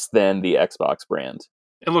less than the Xbox brand.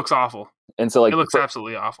 It looks awful. And so like it looks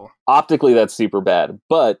absolutely awful. Optically, that's super bad.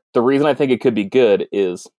 But the reason I think it could be good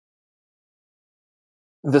is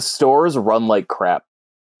the stores run like crap.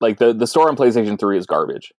 Like the store on PlayStation 3 is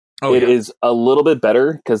garbage. It is a little bit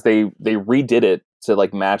better because they redid it to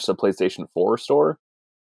like match the PlayStation 4 store.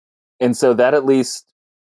 And so that at least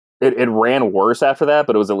it ran worse after that,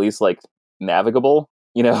 but it was at least like navigable.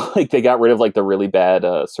 Like they got rid of like the really bad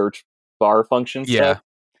search bar function stuff.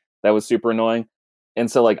 That was super annoying.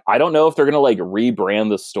 And so like I don't know if they're gonna like rebrand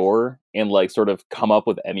the store and like sort of come up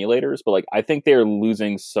with emulators, but like I think they're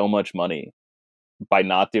losing so much money by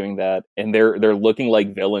not doing that, and they're looking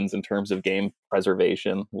like villains in terms of game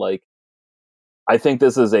preservation. Like I think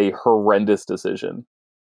this is a horrendous decision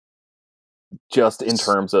just in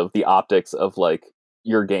terms of the optics of like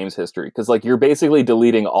your game's history, because like you're basically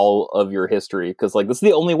deleting all of your history, because like this is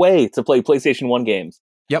the only way to play PlayStation 1 games.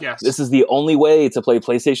 Yes. This is the only way to play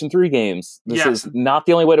PlayStation 3 games. This is not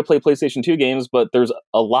the only way to play PlayStation 2 games, but there's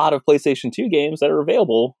a lot of PlayStation 2 games that are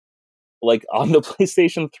available like on the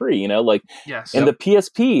PlayStation 3, like, and the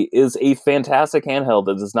PSP is a fantastic handheld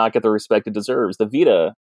that does not get the respect it deserves. The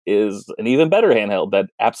Vita is an even better handheld that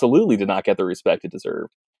absolutely did not get the respect it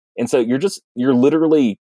deserved. And so you're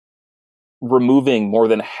literally removing more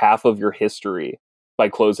than half of your history by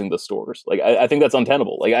closing the stores. Like, I think that's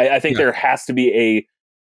untenable. Like, I think there has to be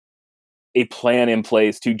a plan in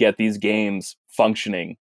place to get these games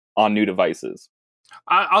functioning on new devices.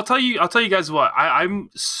 I'll tell you guys what, I'm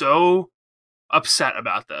so upset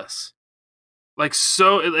about this. Like,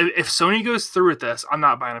 so if Sony goes through with this, I'm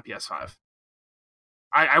not buying a PS5.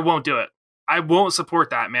 I won't do it. I won't support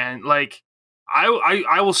that, man. Like,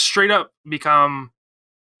 I will straight up become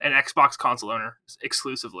an Xbox console owner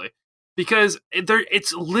exclusively, because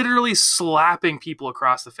it's literally slapping people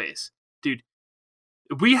across the face. Dude,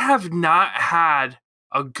 we have not had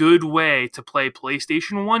a good way to play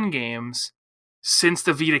PlayStation 1 games since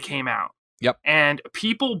the Vita came out. Yep. And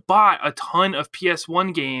people bought a ton of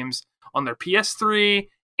PS1 games on their PS3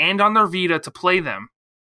 and on their Vita to play them.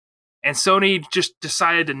 And Sony just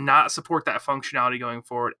decided to not support that functionality going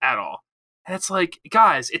forward at all. And it's like,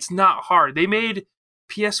 guys, it's not hard. They made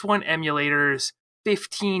PS1 emulators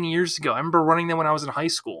 15 years ago. I remember running them when I was in high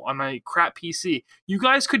school on my crap PC. You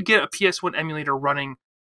guys could get a PS1 emulator running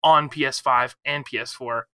on PS5 and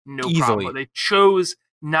PS4, no Easily. problem. But they chose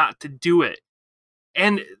not to do it.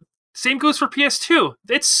 And same goes for PS2.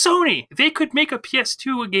 It's Sony. They could make a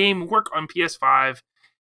PS2 game work on PS5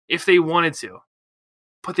 if they wanted to.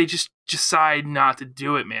 But they just decide not to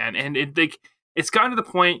do it, man. And it's gotten to the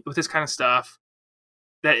point with this kind of stuff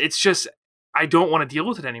that it's just, I don't want to deal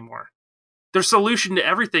with it anymore. Their solution to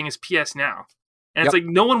everything is PS Now. And it's like,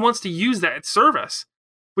 no one wants to use that service.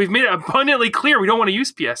 We've made it abundantly clear we don't want to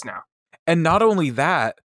use PS Now. And not only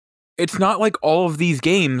that, it's not like all of these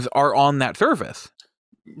games are on that service.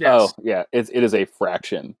 Yes. Oh, yeah. It is a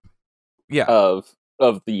fraction Yeah. of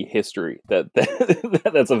the history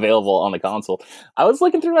that's available on the console. I was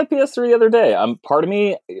looking through my PS3 the other day. Part of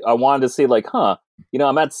me, I wanted to see like,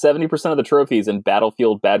 I'm at 70% of the trophies in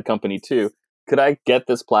Battlefield Bad Company 2. Could I get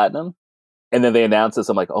this platinum? And then they announced this.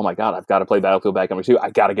 I'm like, oh my God, I've got to play Battlefield Bad Company 2. I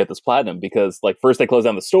got to get this platinum because like first they close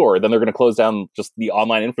down the store, then they're going to close down just the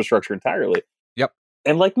online infrastructure entirely. Yep.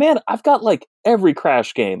 And like, man, I've got like every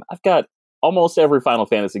Crash game. I've got almost every Final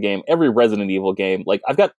Fantasy game, every Resident Evil game. Like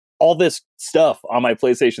I've got all this stuff on my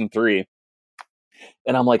PlayStation 3.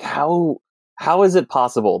 And I'm like, how is it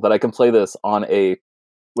possible that I can play this on a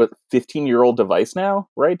 15-year-old device now,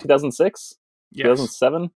 right? 2006? Yes.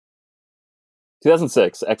 2007?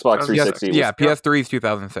 2006, Xbox 360. Yeah, PS3 is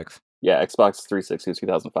 2006. Yeah, Xbox 360 was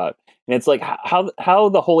 2005. And it's like, how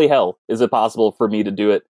the holy hell is it possible for me to do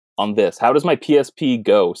it on this? How does my PSP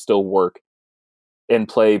Go still work and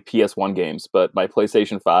play PS1 games, but my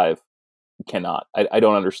PlayStation 5 cannot? I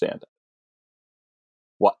don't understand.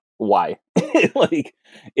 Why? Like,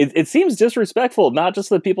 it seems disrespectful, not just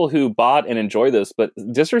to the people who bought and enjoy this, but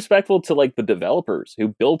disrespectful to like the developers who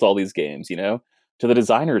built all these games, to the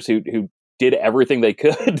designers who did everything they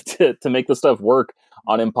could to make the stuff work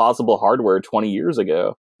on impossible hardware 20 years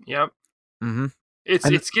ago. Yep. Mm-hmm.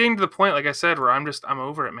 It's getting to the point, like I said, where I'm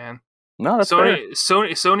over it, man. No, that's fair.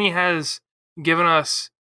 Sony has given us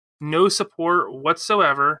no support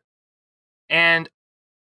whatsoever, and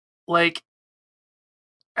like,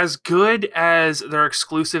 as good as their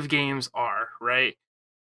exclusive games are, right?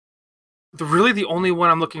 The only one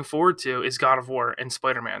I'm looking forward to is God of War and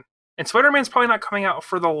Spider-Man. And Spider-Man's probably not coming out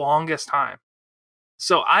for the longest time.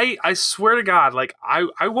 So I swear to God, like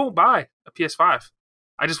I won't buy a PS5.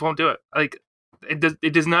 I just won't do it. Like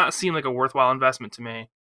it does not seem like a worthwhile investment to me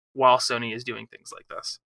while Sony is doing things like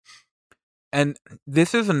this. And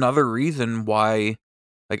this is another reason why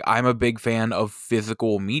like I'm a big fan of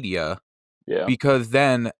physical media. Yeah. Because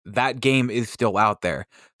then that game is still out there.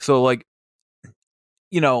 So like,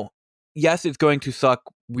 yes, it's going to suck.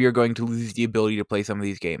 We are going to lose the ability to play some of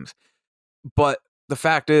these games. But the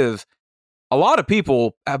fact is, a lot of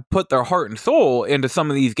people have put their heart and soul into some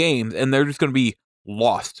of these games, and they're just going to be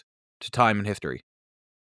lost to time and history.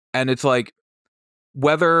 And it's like,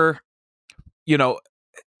 whether,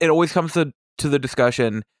 it always comes to the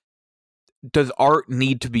discussion, does art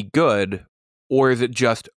need to be good, or is it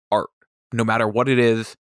just art? No matter what it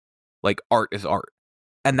is, like, art is art.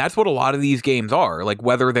 And that's what a lot of these games are. Like,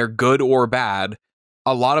 whether they're good or bad,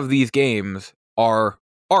 a lot of these games are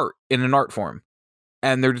art in an art form.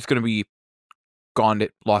 And they're just going to be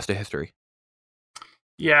lost to history.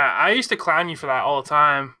 Yeah, I used to clown you for that all the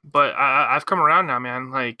time, but I've come around now,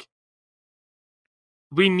 man. Like,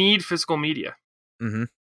 we need physical media. Mm-hmm.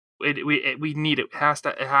 We need it.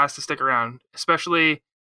 It has to stick around, especially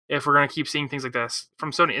if we're going to keep seeing things like this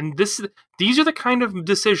from Sony. And these are the kind of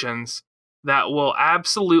decisions that will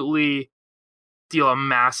absolutely deal a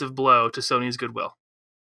massive blow to Sony's goodwill.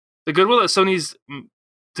 The goodwill that Sony's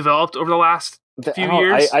developed over the last few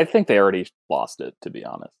years. I think they already lost it, to be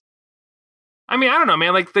honest. I mean, I don't know,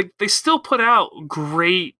 man. Like, they still put out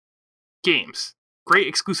great games. Great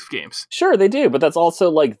exclusive games. Sure, they do, but that's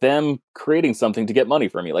also like them creating something to get money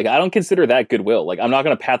from you. Like, I don't consider that goodwill. Like, I'm not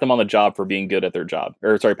going to pat them on the job for being good at their job,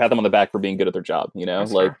 pat them on the back for being good at their job.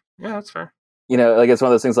 That's like, fair. Yeah, that's fair. Like, it's one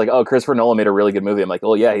of those things like, oh, Christopher Nolan made a really good movie. I'm like,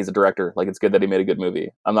 oh yeah, he's a director. Like, it's good that he made a good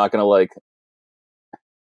movie. I'm not going to like,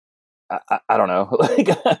 I don't know. Like,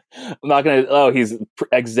 I'm not going to, oh, he's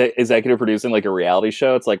executive producing like a reality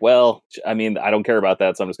show. It's like, well, I mean, I don't care about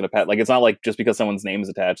that. So I'm just going to pat. Like, it's not like just because someone's name is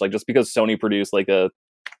attached, like just because Sony produced like a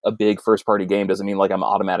a big first party game doesn't mean like I'm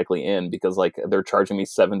automatically in, because like they're charging me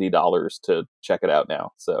 $70 to check it out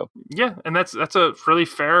now. So yeah, and that's a really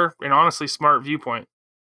fair and honestly smart viewpoint.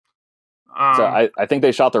 So I think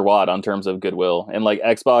they shot their wad on terms of goodwill, and like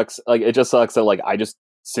Xbox, like it just sucks that like I just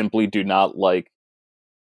simply do not like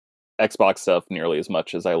Xbox stuff nearly as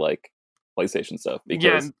much as I like PlayStation stuff.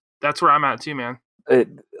 Because yeah, that's where I'm at too, man.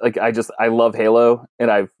 I love Halo, and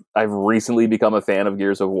I've recently become a fan of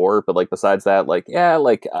Gears of War, but like besides that, like yeah,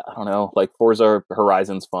 like I don't know, like Forza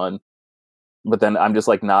Horizon's fun, but then I'm just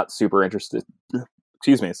like not super interested.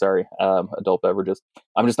 Excuse me, sorry, adult beverages.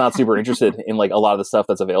 I'm just not super interested in like a lot of the stuff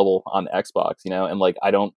that's available on Xbox, you know, and like I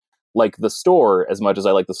don't like the store as much as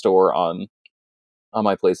I like the store on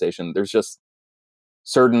my PlayStation. There's just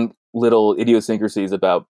certain little idiosyncrasies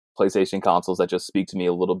about PlayStation consoles that just speak to me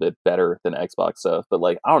a little bit better than Xbox stuff. But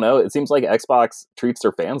like, I don't know, it seems like Xbox treats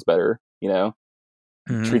their fans better, you know,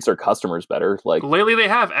 treats their customers better. Like lately they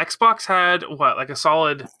have. Xbox had like a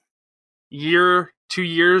solid year, 2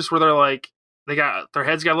 years where they're like, they got their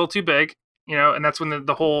heads got a little too big, you know, and that's when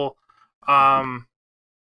the whole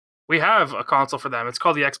we have a console for them. It's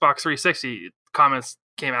called the Xbox 360. Comments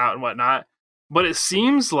came out and whatnot, but it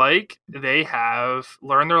seems like they have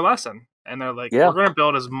learned their lesson, and they're like, we're going to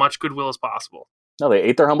build as much goodwill as possible. No, they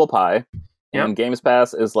ate their humble pie, and Games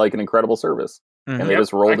Pass is like an incredible service, and they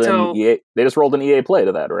just rolled in EA. They just rolled an EA Play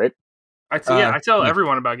to that, right? I tell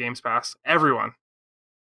everyone about Games Pass. Everyone.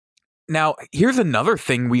 Now, here's another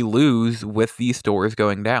thing we lose with these stores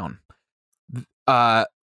going down.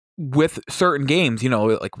 With certain games, you know,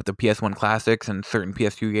 like with the PS1 Classics and certain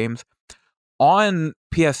PS2 games, on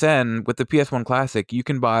PSN with the PS1 Classic, you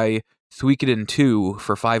can buy Suikoden 2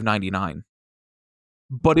 for $5.99.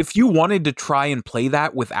 But if you wanted to try and play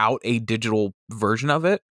that without a digital version of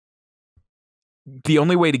it, the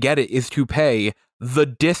only way to get it is to pay. The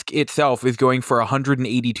disc itself is going for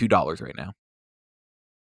 $182 right now.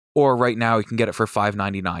 Or right now, you can get it for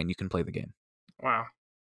 $5.99. You can play the game. Wow.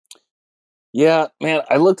 Yeah, man,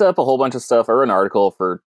 I looked up a whole bunch of stuff. I wrote an article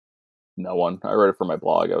for no one. I wrote it for my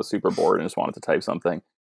blog. I was super bored and just wanted to type something.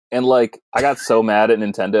 And like, I got so mad at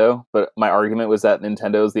Nintendo, but my argument was that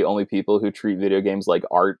Nintendo is the only people who treat video games like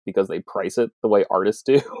art because they price it the way artists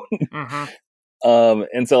do.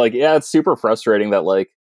 And so like, yeah, it's super frustrating that like,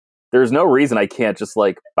 there's no reason I can't just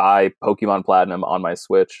like buy Pokemon Platinum on my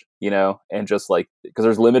Switch, you know, and just like, because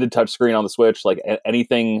there's limited touchscreen on the Switch, like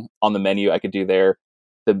anything on the menu I could do there.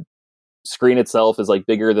 The screen itself is like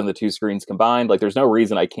bigger than the two screens combined. Like there's no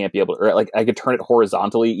reason I can't be able to, or like I could turn it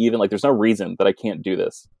horizontally even. Like there's no reason that I can't do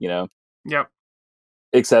this, you know? Yep.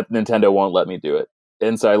 Except Nintendo won't let me do it.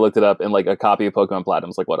 And so I looked it up, and like a copy of Pokemon Platinum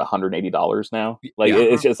is like what, $180 now? Like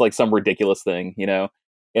it's just like some ridiculous thing, you know?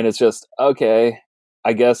 And it's just, okay,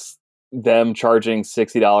 I guess them charging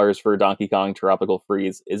 $60 for Donkey Kong Tropical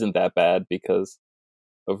Freeze isn't that bad because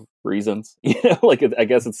of reasons, you know, like I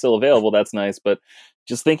guess it's still available. That's nice. But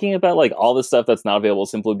just thinking about like all this stuff that's not available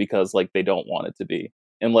simply because like they don't want it to be,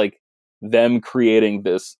 and like them creating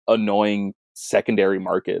this annoying secondary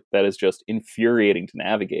market that is just infuriating to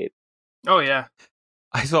navigate. Oh yeah.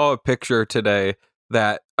 I saw a picture today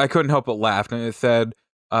that I couldn't help but laugh, and it said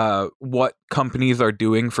what companies are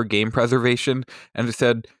doing for game preservation, and it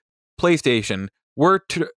said PlayStation, we're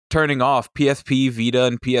turning off PSP, Vita,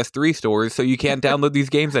 and PS3 stores so you can't download these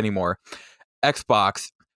games anymore. Xbox,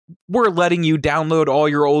 we're letting you download all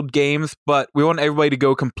your old games, but we want everybody to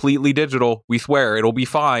go completely digital. We swear it'll be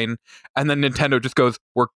fine. And then Nintendo just goes,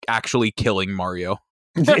 we're actually killing Mario.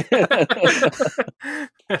 That's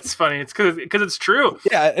funny. It's because it's true.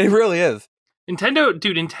 Yeah, it really is.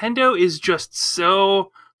 Nintendo is just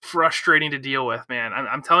so frustrating to deal with, man.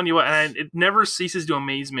 I'm telling you what, and it never ceases to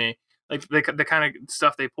amaze me. Like the kind of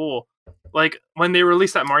stuff they pull. Like when they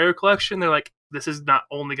released that Mario collection, they're like, this is not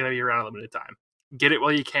only going to be around a limited time. Get it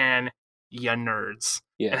while you can, ya nerds.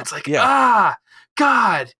 Yeah. And it's like,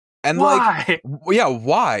 God. And why?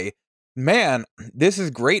 Why? Man, this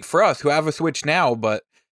is great for us who have a Switch now, but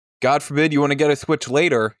God forbid you want to get a Switch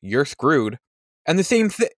later, you're screwed. And the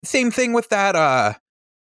same thing with that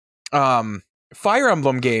Fire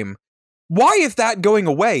Emblem game. Why is that going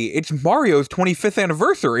away? It's Mario's 25th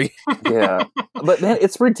anniversary. Yeah. But man,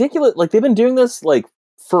 it's ridiculous. Like they've been doing this like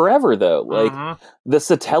forever though. Like the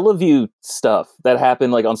Satellaview stuff that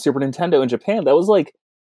happened like on Super Nintendo in Japan, that was like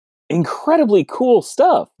incredibly cool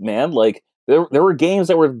stuff, man. Like there were games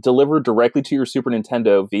that were delivered directly to your Super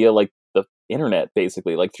Nintendo via like the internet,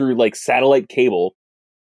 basically, like through like satellite cable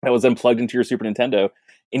that was then plugged into your Super Nintendo.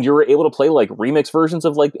 And you were able to play like remix versions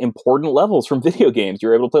of like important levels from video games. You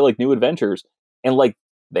were able to play like new adventures, and like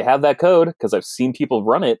they have that code because I've seen people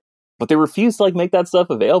run it. but they refuse to like make that stuff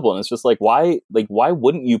available. And it's just like, why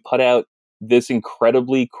wouldn't you put out this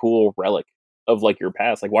incredibly cool relic of like your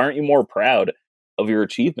past? Like, why aren't you more proud of your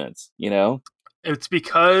achievements? You know, it's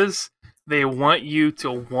because they want you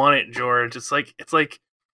to want it, George. It's like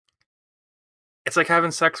having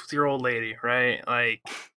sex with your old lady, right? Like,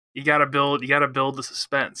 you gotta build the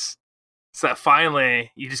suspense. So that finally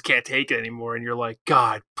you just can't take it anymore, and you're like,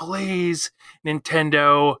 God, please,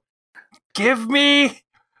 Nintendo, give me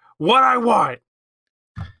what I want.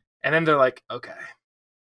 And then they're like, okay,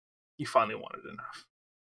 you finally wanted enough.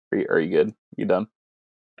 Are you good? You done?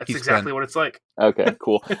 That's He's exactly done. what it's like. Okay,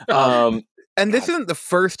 cool. And this isn't the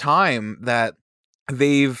first time that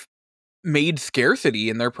they've made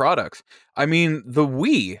scarcity in their products. I mean, the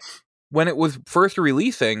Wii, when it was first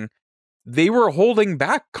releasing, they were holding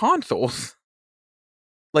back consoles.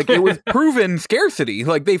 Like, it was proven scarcity.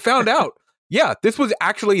 Like, they found out, yeah, this was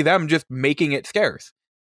actually them just making it scarce.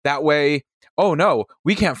 That way, oh no,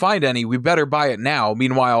 we can't find any. We better buy it now.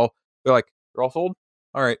 Meanwhile, they're like, you're all sold?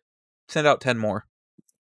 All right, send out 10 more.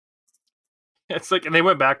 It's like, and they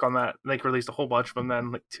went back on that, like released a whole bunch of them.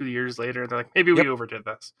 Then, like 2 years later, they're like, maybe we overdid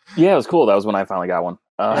this. Yeah, it was cool. That was when I finally got one.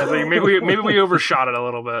 Yeah, like maybe we overshot it a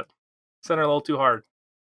little bit, sent it a little too hard.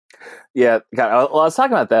 Yeah, God, I was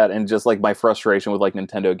talking about that and just like my frustration with like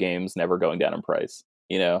Nintendo games never going down in price.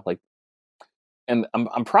 You know, like, and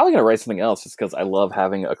I'm probably gonna write something else just because I love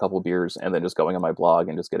having a couple beers and then just going on my blog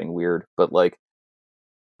and just getting weird. But like,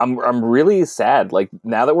 I'm really sad. Like,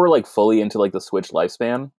 now that we're like fully into like the Switch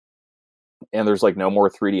lifespan, and there's like no more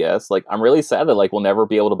 3DS. Like, I'm really sad that like we'll never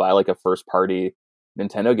be able to buy like a first party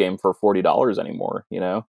Nintendo game for $40 anymore. You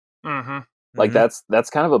know, like that's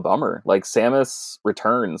kind of a bummer. Like, Samus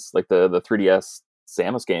Returns, like the 3DS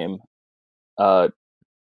Samus game.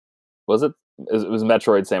 Was it? It was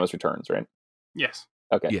Metroid Samus Returns, right? Yes.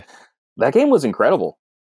 Okay. Yeah. That game was incredible.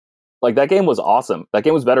 Like, that game was awesome. That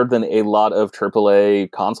game was better than a lot of AAA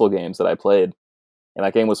console games that I played. And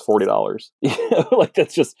that game was $40. Like,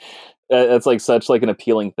 that's like such like an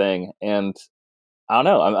appealing thing. And I don't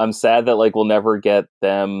know. I'm sad that like we'll never get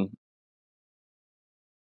them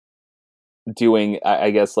doing,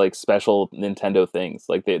 I guess, like special Nintendo things.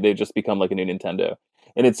 Like they just become like a new Nintendo.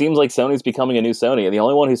 And it seems like Sony's becoming a new Sony. And the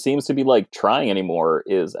only one who seems to be like trying anymore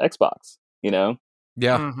is Xbox, you know?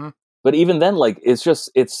 Yeah. But even then, like,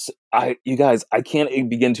 you guys, I can't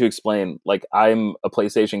begin to explain. Like, I'm a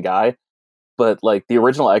PlayStation guy, but like the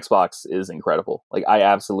original Xbox is incredible. Like, I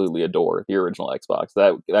absolutely adore the original Xbox.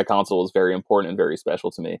 That console is very important and very special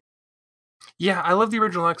to me. Yeah, I love the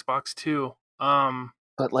original Xbox too.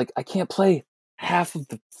 But like, I can't play half of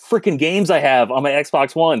the freaking games I have on my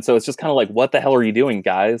Xbox One. So it's just kind of like, what the hell are you doing,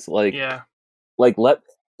 guys? Like, yeah, like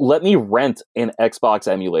let me rent an Xbox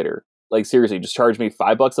emulator. Like, seriously, just charge me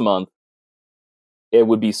 $5 a month. It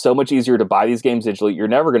would be so much easier to buy these games digitally. You're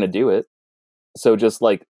never going to do it. So just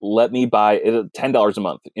like, let me buy it $10 a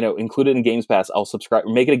month, you know, include it in Games Pass. I'll subscribe,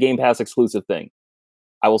 make it a Game Pass exclusive thing.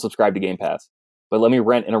 I will subscribe to Game Pass, but let me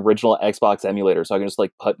rent an original Xbox emulator so I can just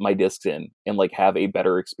like put my discs in and like have a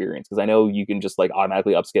better experience. Cause I know you can just like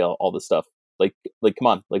automatically upscale all this stuff. Like, come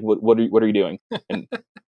on, like what are you doing? And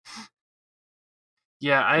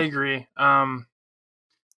yeah, I agree.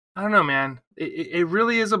 I don't know, man. It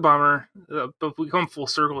really is a bummer, but we come full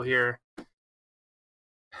circle here.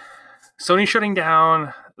 Sony shutting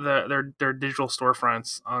down their digital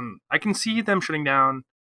storefronts. I can see them shutting down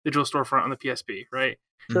digital storefront on the PSP, right?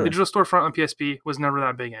 Sure. Digital storefront on PSP was never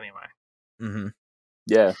that big anyway. Mm-hmm.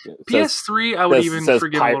 Yeah. PS3, I would even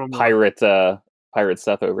forgive a little more. Pirate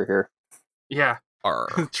stuff over here. Yeah,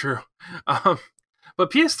 true.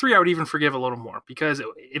 But PS3, I would even forgive a little more because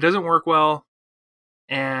it doesn't work well.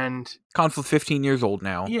 And console's 15 years old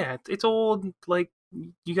now. Yeah, it's old. Like,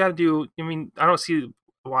 you got to do. I mean, I don't see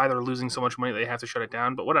why they're losing so much money they have to shut it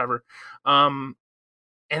down, but whatever. And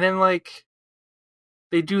then like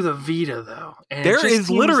they do the Vita though, and there is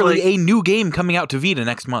literally a new game coming out to Vita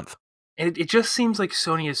next month. And it just seems like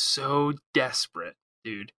Sony is so desperate,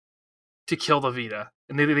 dude, to kill the Vita.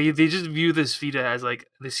 And they just view this Vita as like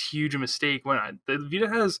this huge mistake when the Vita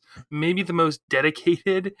has maybe the most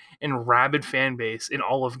dedicated and rabid fan base in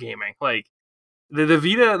all of gaming. Like the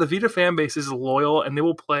Vita fan base is loyal and they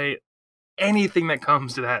will play anything that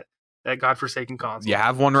comes to that godforsaken console. You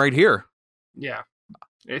have one right here. Yeah,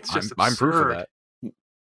 it's just I'm proof of that.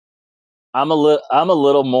 I'm a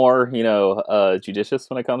little more, you know, judicious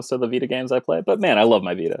when it comes to the Vita games I play. But man, I love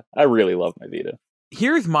my Vita. I really love my Vita.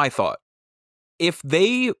 Here's my thought. If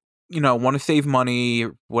they, you know, want to save money,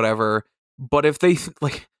 whatever, but if they,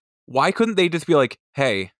 like, why couldn't they just be like,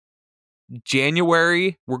 hey,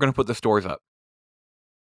 January, we're going to put the stores up?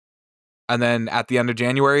 And then at the end of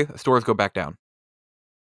January, the stores go back down.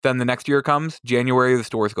 Then the next year comes, January, the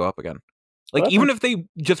stores go up again. Like, even if they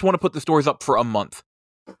just want to put the stores up for a month.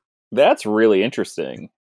 That's really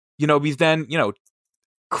interesting. Because then,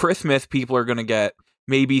 Christmas, people are going to get,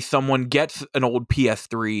 maybe someone gets an old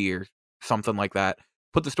PS3 or something like that.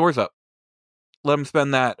 Put the stores up. Let them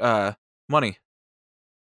spend that money.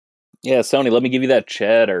 Yeah, Sony, let me give you that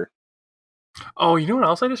cheddar. Oh, you know what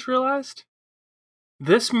else I just realized?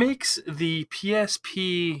 This makes the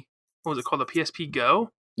PSP, what was it called? The PSP Go?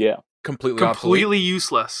 Yeah. Completely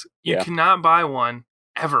useless. You Yeah. cannot buy one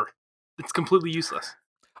ever. It's completely useless.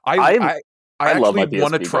 I love my actually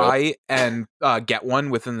want to PSP try and get one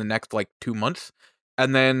within the next 2 months,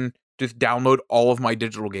 and then just download all of my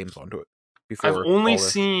digital games onto it. I've only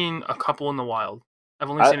seen a couple in the wild. I've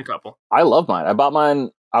only seen a couple. I love mine. I bought mine.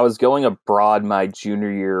 I was going abroad my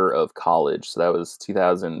junior year of college, so that was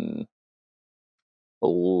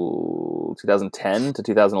 2010 to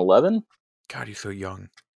 2011. God, you're so young.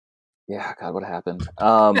 Yeah, God, what happened?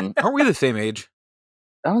 Aren't we the same age?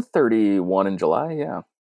 I'm 31 in July. Yeah.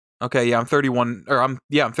 Okay, yeah, I'm 31, I'm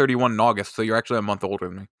 31 in August, so you're actually a month older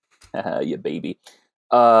than me. You baby.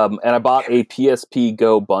 And I bought a PSP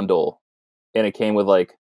Go bundle, and it came with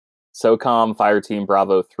SOCOM, Fireteam,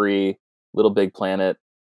 Bravo 3, Little Big Planet,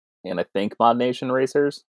 and I think Mod Nation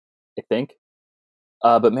Racers. I think.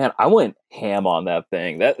 But man, I went ham on that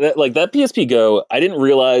thing. That PSP Go, I didn't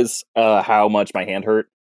realize how much my hand hurt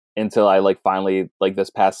until I finally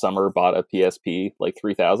this past summer bought a PSP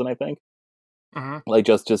 3000, I think. Mm-hmm.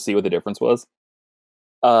 Just to see what the difference was.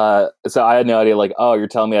 So I had no idea. Oh, you're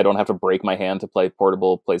telling me I don't have to break my hand to play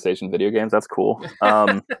portable PlayStation video games? That's cool.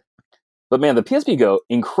 But man, the PSP Go,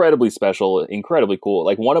 incredibly special, incredibly cool.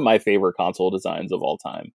 One of my favorite console designs of all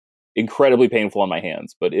time. Incredibly painful on my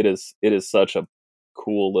hands, but it is such a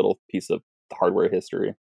cool little piece of hardware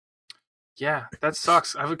history. Yeah, that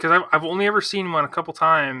sucks. Because I've only ever seen one a couple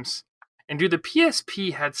times, and dude, the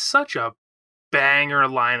PSP had such a banger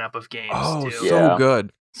lineup of games. Oh, too. so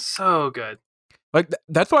good, so good.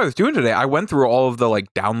 That's what I was doing today. I went through all of the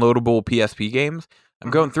downloadable PSP games.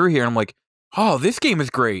 I'm going through here, and I'm like, oh, this game is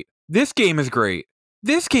great. This game is great.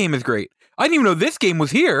 This game is great. I didn't even know this game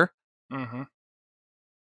was here. Mm-hmm.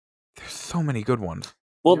 There's so many good ones.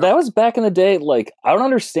 Well, that was back in the day. I don't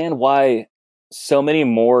understand why so many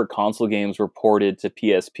more console games were ported to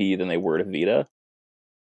PSP than they were to Vita.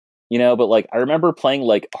 But I remember playing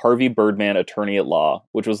Harvey Birdman, Attorney at Law,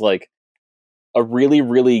 which was a really,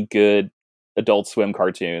 really good Adult Swim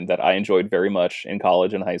cartoon that I enjoyed very much in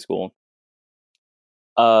college and high school.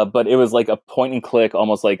 But it was a point and click,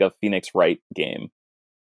 almost like a Phoenix Wright game.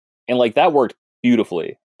 And that worked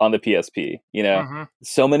beautifully on the PSP.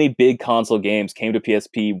 So many big console games came to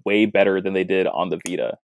PSP way better than they did on the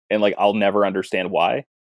Vita. And I'll never understand why.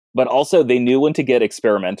 But also they knew when to get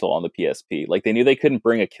experimental on the PSP. They knew they couldn't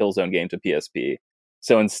bring a Killzone game to PSP.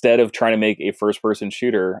 So instead of trying to make a first person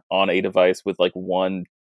shooter on a device with one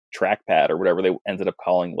trackpad or whatever they ended up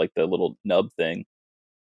calling the little nub thing,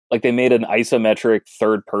 they made an isometric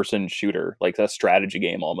third person shooter, a strategy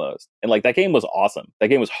game almost. And that game was awesome. That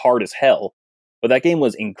game was hard as hell, but that game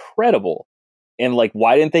was incredible. And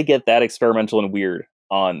why didn't they get that experimental and weird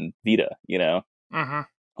on Vita? Mm-hmm.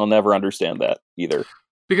 I'll never understand that either.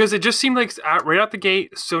 Because it just seemed right out the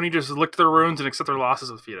gate, Sony just licked their wounds and accepted their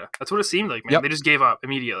losses with Vita. That's what it seemed like, man. Yep. They just gave up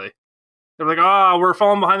immediately. They were oh, we're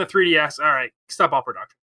falling behind the 3DS. All right, stop all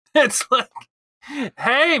production. It's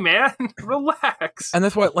hey, man, relax. And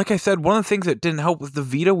that's why, like I said, one of the things that didn't help was the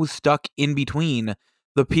Vita was stuck in between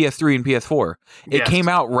the PS3 and PS4. It came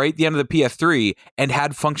out right at the end of the PS3 and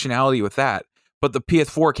had functionality with that. But the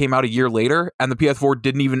PS4 came out a year later, and the PS4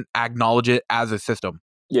 didn't even acknowledge it as a system.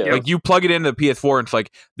 Yeah. You plug it into the PS4, and it's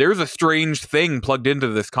there's a strange thing plugged into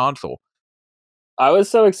this console. I was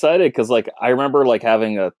so excited because I remember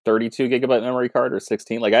having a 32 gigabyte memory card or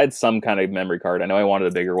 16. I had some kind of memory card. I know I wanted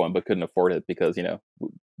a bigger one, but couldn't afford it because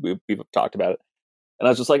we've talked about it. And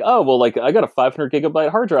I was just oh well, I got a 500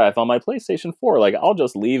 gigabyte hard drive on my PlayStation 4. I'll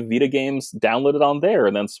just leave Vita games downloaded on there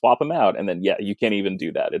and then swap them out. And then you can't even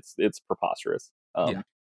do that. It's preposterous. Yeah.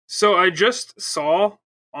 So I just saw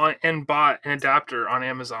and bought an adapter on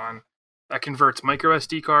Amazon that converts micro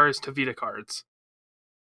SD cards to Vita cards.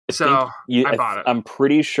 So I bought it. I'm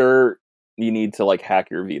pretty sure you need to hack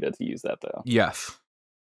your Vita to use that though. Yes.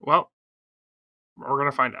 Well, we're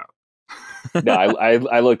gonna find out. No,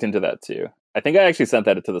 I looked into that too. I think I actually sent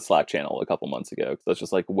that to the Slack channel a couple months ago because I was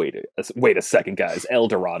just wait a second, guys, El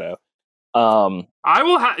Dorado. I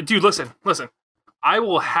will, dude. Listen. I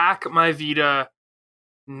will hack my Vita,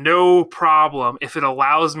 no problem, if it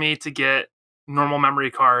allows me to get normal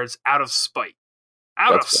memory cards out of spite.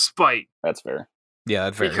 out That's of fair. spite. That's fair. Yeah,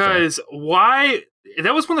 that's very Because why?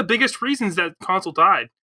 That was one of the biggest reasons that console died.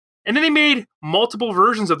 And then they made multiple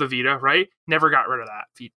versions of the Vita, right? Never got rid of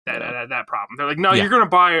that problem. They're like, no, Yeah. you're going to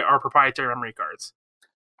buy our proprietary memory cards.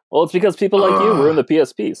 Well, it's because people like you ruined the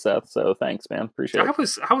PSP, Seth. So thanks, man. Appreciate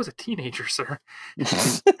I was a teenager, sir.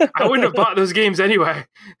 it. I wouldn't have bought those games anyway.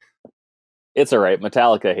 It's all right.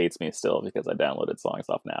 Metallica hates me still because I downloaded songs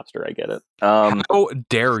off Napster. I get it. How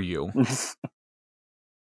dare you?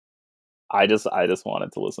 I just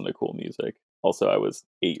wanted to listen to cool music. Also, I was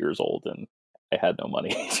 8 years old and I had no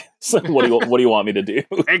money. So what do you want me to do?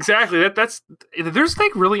 Exactly. There's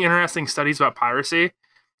like really interesting studies about piracy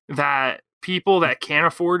that people that can't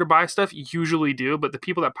afford to buy stuff usually do, but the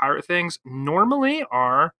people that pirate things normally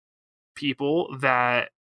are people that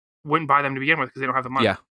wouldn't buy them to begin with because they don't have the money.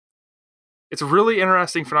 Yeah. It's a really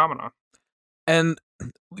interesting phenomenon. And,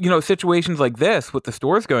 situations like this with the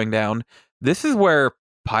stores going down, this is where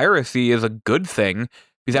piracy is a good thing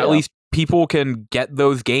because at least people can get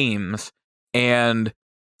those games and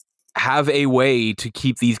have a way to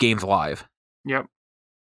keep these games alive. Yep.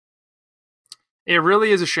 It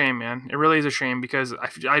really is a shame, man. It really is a shame because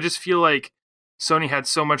I just feel like Sony had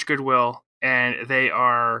so much goodwill and they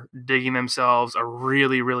are digging themselves a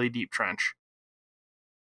really, really deep trench.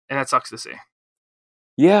 And that sucks to see.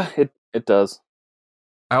 Yeah, it does.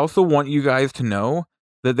 I also want you guys to know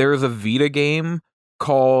that there is a Vita game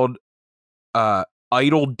called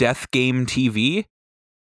Idle Death Game TV.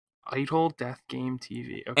 Idle Death Game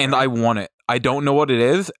TV. Okay. And I want it. I don't know what it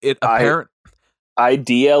is.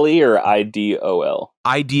 IDLE or IDOL?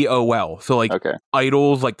 IDOL. So like Okay.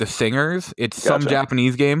 Idols, like the singers. It's some Gotcha.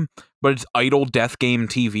 Japanese game, but it's Idle Death Game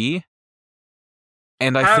TV.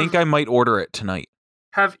 And I think I might order it tonight.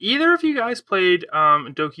 Have either of you guys played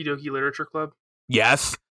Doki Doki Literature Club?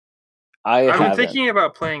 Yes. I've been thinking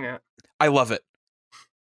about playing that. I love it.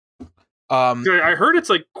 I heard it's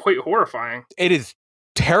like quite horrifying. It is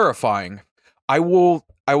terrifying. I will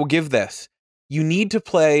give this. You need to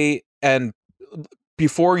play, and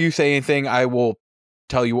before you say anything, I will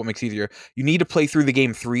tell you what makes it easier. You need to play through the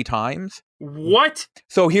game 3 times. What?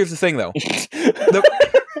 So here's the thing, though.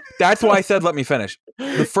 That's why I said let me finish.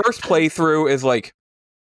 The first playthrough is like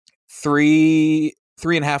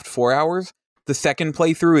 3.5 to 4 hours. The second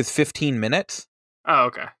playthrough is 15 minutes. Oh,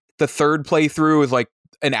 okay. The third playthrough is like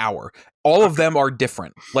an hour. All of them are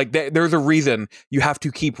different. Like there's a reason you have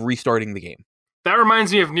to keep restarting the game. That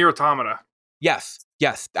reminds me of Nier Automata. Yes.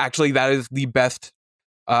 Actually, that is the best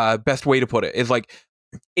way to put it. Is like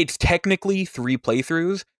it's technically 3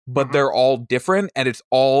 playthroughs, but they're all different, and it's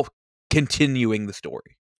all continuing the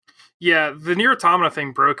story. Yeah, the Nier Automata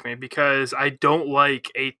thing broke me because I don't like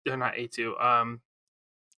not A2.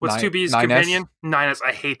 What's 2B's 9S? companion? 9S.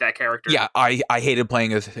 I hate that character. Yeah, I hated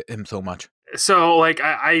playing as him so much. So, like,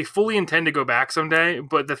 I fully intend to go back someday,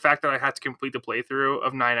 but the fact that I had to complete the playthrough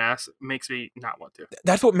of 9S makes me not want to.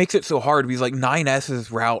 That's what makes it so hard, because, like,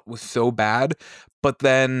 9S's route was so bad, but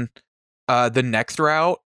then the next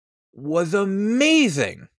route was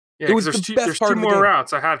amazing. Yeah, It was there's the best there's part two of the more game.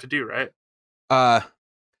 routes I have to do, right?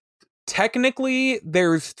 Technically,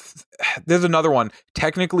 there's another one.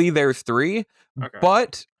 Technically, there's 3, Okay.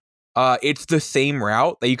 but it's the same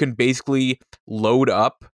route that you can basically load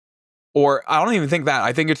up. Or I don't even think that.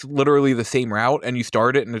 I think it's literally the same route, and you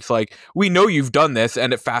start it, and it's like, we know you've done this,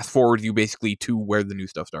 and it fast forwards you basically to where the new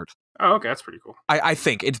stuff starts. Oh, okay, that's pretty cool. I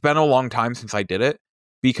think it's been a long time since I did it,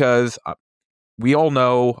 because we all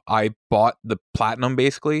know I bought the platinum,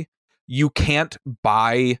 basically. You can't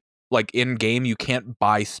buy, like, in-game, you can't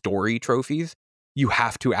buy story trophies. You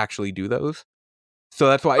have to actually do those. So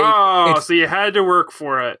that's why... so you had to work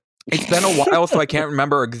for it. It's been a while, so I can't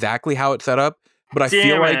remember exactly how it's set up. But I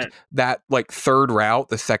feel like that like third route,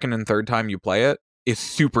 the second and third time you play it, is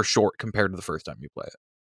super short compared to the first time you play it.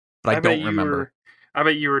 But I don't remember. I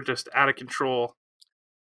bet you were just out of control.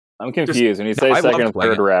 I'm confused. When you say second and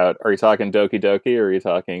third route, are you talking Doki Doki or are you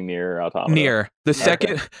talking Nier Automata? Nier. The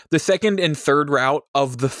second and third route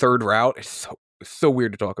of the third route is so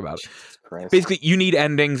weird to talk about. Basically, you need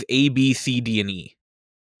endings A, B, C, D, and E.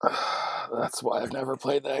 That's why I've never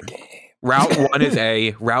played that game. Route 1 is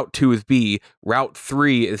A, Route 2 is B, Route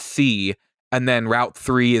 3 is C, and then Route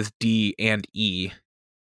 3 is D and E.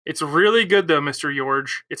 It's really good, though, Mr.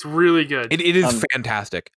 George. It's really good. It is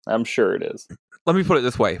fantastic. I'm sure it is. Let me put it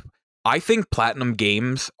this way. I think Platinum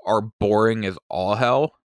games are boring as all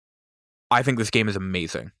hell. I think this game is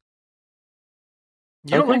amazing.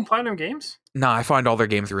 You don't like Platinum games? Nah, I find all their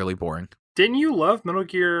games really boring. Didn't you love Metal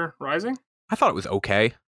Gear Rising? I thought it was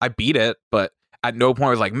okay. I beat it, but at no point I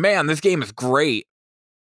was like, man, this game is great.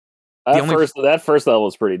 That first level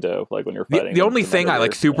was pretty dope. Like when you're fighting. The only thing I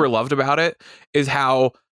like super loved about it is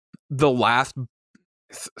how the last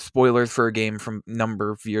spoilers for a game from a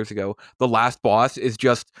number of years ago. The last boss is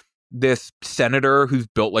just this senator who's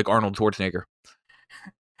built like Arnold Schwarzenegger.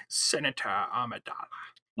 Senator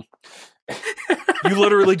Amidala. You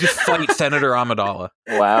literally just fight Senator Amidala.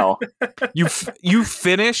 Wow. You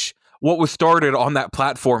finish what was started on that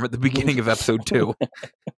platform at the beginning of episode 2.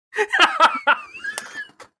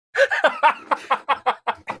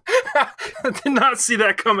 I did not see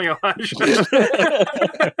that coming, Elijah.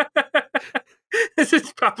 This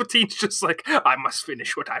is Palpatine's just like, I must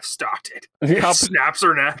finish what I've started. Snaps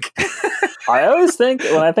her neck. I always think,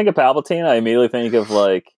 when I think of Palpatine, I immediately think of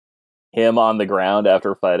like him on the ground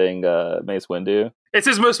after fighting Mace Windu. It's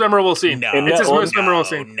his most memorable scene. No, it's his most memorable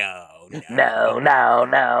scene. No. Yeah,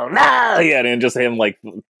 and just him like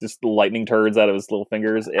just lightning turds out of his little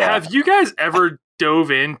fingers. Yeah. Have you guys ever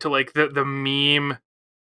dove into like the meme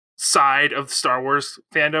side of Star Wars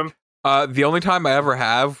fandom? The only time I ever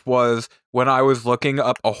have was when I was looking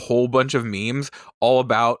up a whole bunch of memes all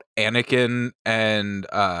about Anakin and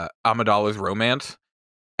Amidala's romance,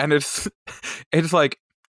 and it's like,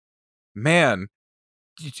 man,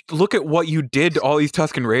 look at what you did to all these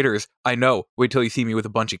Tusken Raiders. I know. Wait till you see me with a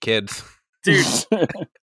bunch of kids, dude.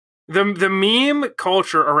 The meme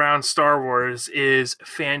culture around Star Wars is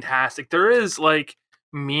fantastic. There is like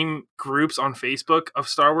meme groups on Facebook of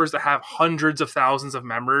Star Wars that have hundreds of thousands of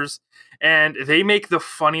members, and they make the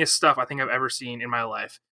funniest stuff I think I've ever seen in my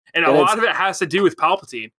life. And a lot of it has to do with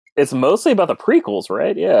Palpatine. It's mostly about the prequels,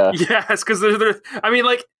 right? Yeah. Yes, because they're I mean,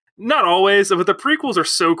 like, not always, but the prequels are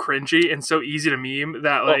so cringy and so easy to meme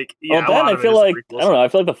that, like, I feel like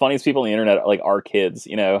the funniest people on the internet like are kids,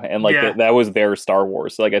 you know, and like that was their Star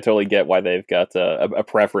Wars. So like, I totally get why they've got a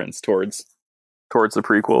preference towards the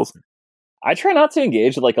prequels. I try not to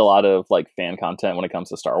engage with like a lot of like fan content when it comes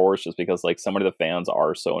to Star Wars, just because like so many of the fans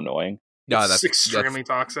are so annoying. Yeah, that's extremely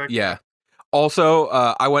toxic. Yeah. Also,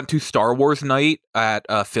 I went to Star Wars night at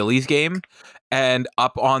Phillies game, and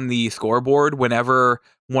up on the scoreboard, whenever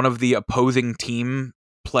one of the opposing team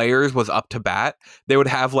players was up to bat, they would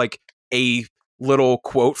have like a little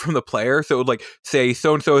quote from the player. So it would like say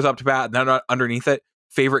so-and-so is up to bat, and then underneath it,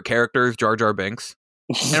 favorite characters, Jar Jar Binks.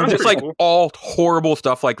 And it was just like all horrible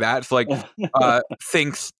stuff like that. It's like,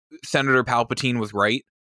 thinks Senator Palpatine was right.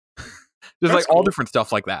 There's like all different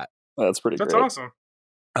stuff like that. That's pretty great. That's awesome.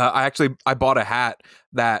 I bought a hat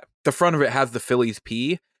that the front of it has the Phillies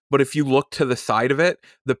P, but if you look to the side of it,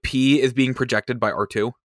 the P is being projected by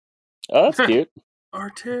R2. Oh, that's cute.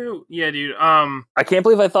 R2. Yeah, dude. I can't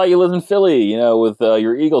believe I thought you lived in Philly, you know, with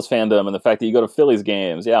your Eagles fandom and the fact that you go to Phillies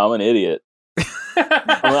games. Yeah, I'm an idiot.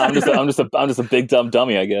 I'm just a big dumb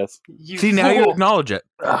dummy, I guess. See, now you acknowledge it.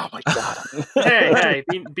 Oh my god. hey,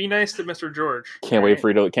 be nice to Mr. George. Can't wait for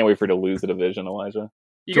you to lose the division, Elijah.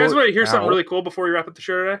 You guys want to hear something really cool before we wrap up the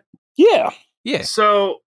show today? Yeah.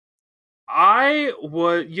 So,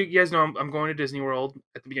 you guys know I'm going to Disney World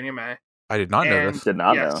at the beginning of May. I did not know this. Did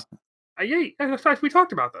not know. In fact, we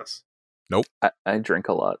talked about this. Nope. I drink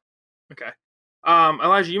a lot. Okay.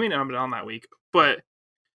 Elijah, you may not have been on that week, but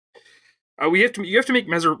you have to make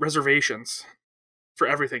reservations for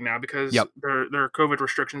everything now because their COVID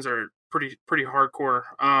restrictions are pretty hardcore.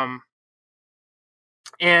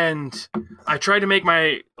 And I tried to make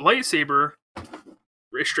my lightsaber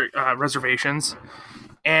reservations,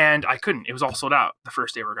 and I couldn't. It was all sold out the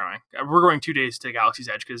first day we're going. We're going 2 days to Galaxy's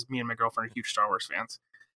Edge because me and my girlfriend are huge Star Wars fans.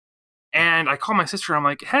 And I called my sister. I'm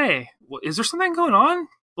like, hey, is there something going on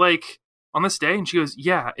like on this day? And she goes,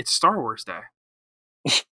 yeah, it's Star Wars Day.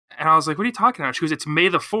 And I was like, what are you talking about? She goes, it's May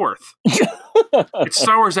the 4th. It's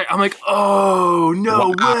Star Wars Day. I'm like, oh,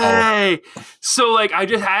 no way. So like,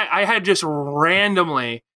 I had just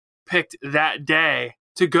randomly picked that day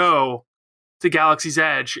to go to Galaxy's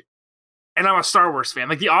Edge. And I'm a Star Wars fan.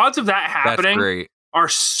 Like the odds of that happening are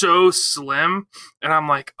so slim. And I'm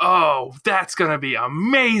like, oh, that's going to be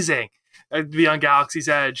amazing. I'd be on Galaxy's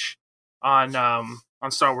Edge on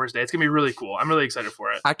Star Wars Day. It's going to be really cool. I'm really excited for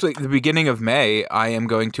it. Actually, the beginning of May, I am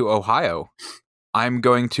going to Ohio. I'm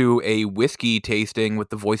going to a whiskey tasting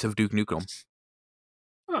with the voice of Duke Nukem.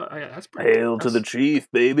 Oh, yeah, that's pretty Hail to the chief,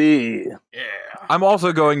 baby. Yeah. I'm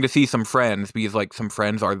also going to see some friends because like some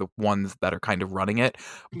friends are the ones that are kind of running it.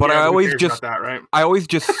 But yeah, I always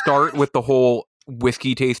just start with the whole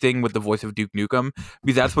whiskey tasting with the voice of Duke Nukem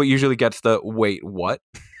because that's what usually gets the wait, what?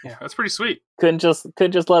 Yeah, that's pretty sweet. Couldn't just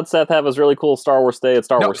let Seth have his really cool Star Wars day at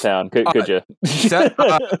Star Wars Town, could you?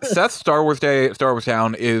 Seth's Star Wars Day at Star Wars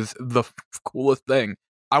Town is the coolest thing.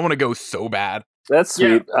 I want to go so bad. That's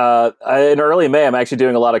sweet. In early May, I'm actually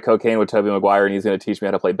doing a lot of cocaine with Tobey Maguire, and he's going to teach me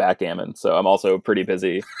how to play backgammon. So I'm also pretty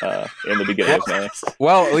busy in the beginning of May.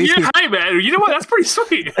 Well, at least hi, man. You know what? That's pretty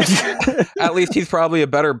sweet. at least he's probably a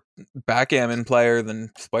better backgammon player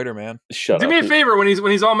than Spider-Man. Shut Do up. me a favor when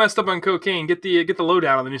he's all messed up on cocaine. Get the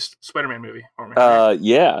lowdown on the new Spider-Man movie for me.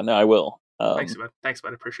 Yeah, no, I will. Thanks, bud. I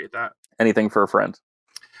appreciate that. Anything for a friend.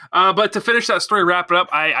 But to finish that story, wrap it up,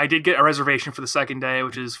 I did get a reservation for the second day,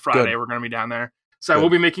 which is Friday. Good. We're going to be down there. So Good. I will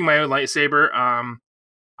be making my own lightsaber.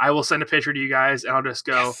 I will send a picture to you guys, and I'll just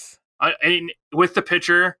go. Yes. And with the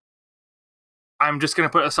picture, I'm just going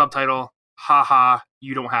to put a subtitle, haha,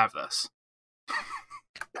 you don't have this.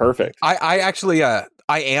 Perfect. I actually I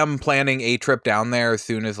am planning a trip down there as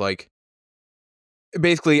soon as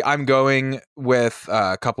basically I'm going with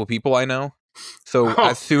a couple people I know. So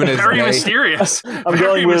as soon as very mysterious. I'm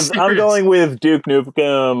going with Duke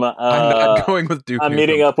Nukem. I'm not going with Duke. I'm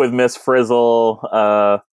meeting up with Miss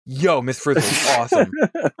Frizzle. Yo, Miss Frizzle's awesome.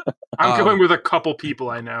 I'm going with a couple people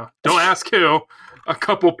I know. Don't ask who. A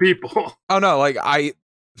couple people. Oh no,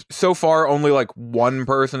 so far only one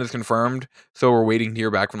person is confirmed, so we're waiting to hear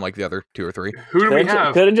back from the other 2 or 3. Who do we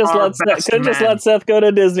have? Couldn't just let Seth go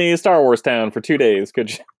to Disney Star Wars Town for 2 days, could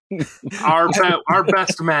you? Our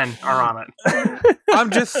best men are on it. I'm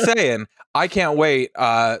just saying, I can't wait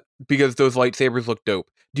because those lightsabers look dope.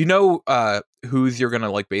 Do you know whose you're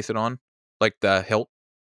gonna base it on? The hilt?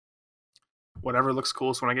 Whatever looks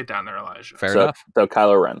coolest when I get down there, Elijah. Fair enough. So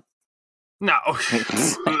Kylo Ren. No.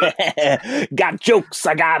 Got jokes,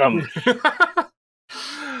 I got them.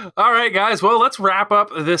 All right, guys. Well, let's wrap up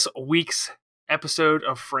this week's episode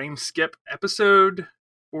of Frame Skip, episode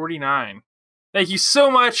 49. Thank you so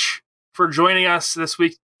much for joining us this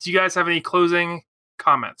week. Do you guys have any closing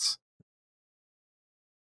comments?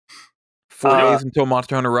 4 days until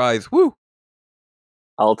Monster Hunter Rise. Woo!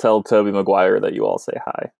 I'll tell Tobey Maguire that you all say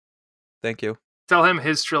hi. Thank you. Tell him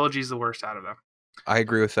his trilogy is the worst out of them. I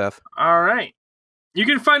agree with Seth. All right. You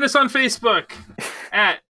can find us on Facebook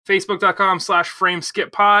at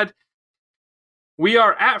facebook.com/FrameSkipPod. We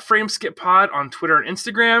are at FrameSkipPod on Twitter and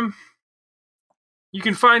Instagram. You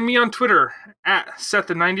can find me on Twitter at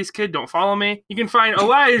SethThe90sKid. Don't follow me. You can find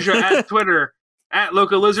Elijah at Twitter at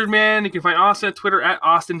LocoLizardman. You can find Austin at Twitter at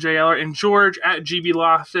AustinJLR and George at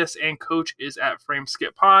GBLoftus, and Coach is at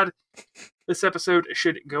FrameSkipPod. This episode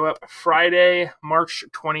should go up Friday, March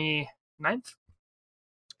 29th.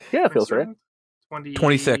 Yeah, it feels right.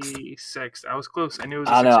 26th. I was close. I knew it was.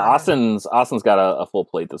 I know Austin's got a full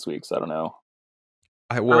plate this week, so I don't know.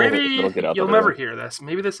 I will. Maybe you'll never hear this.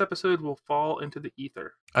 Maybe this episode will fall into the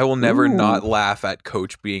ether. I will never not laugh at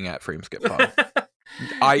Coach being at FrameSkipPod.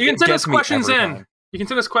 You can send us questions in. You can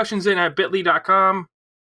send us questions in at bit.ly.com.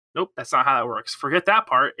 Nope, that's not how that works. Forget that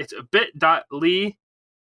part. It's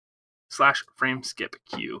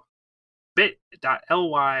bit.ly/FrameSkipQ.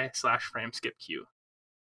 bit.ly/FrameSkipQ.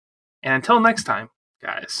 And until next time,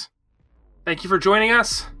 guys, thank you for joining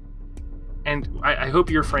us, and I hope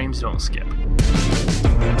your frames don't skip.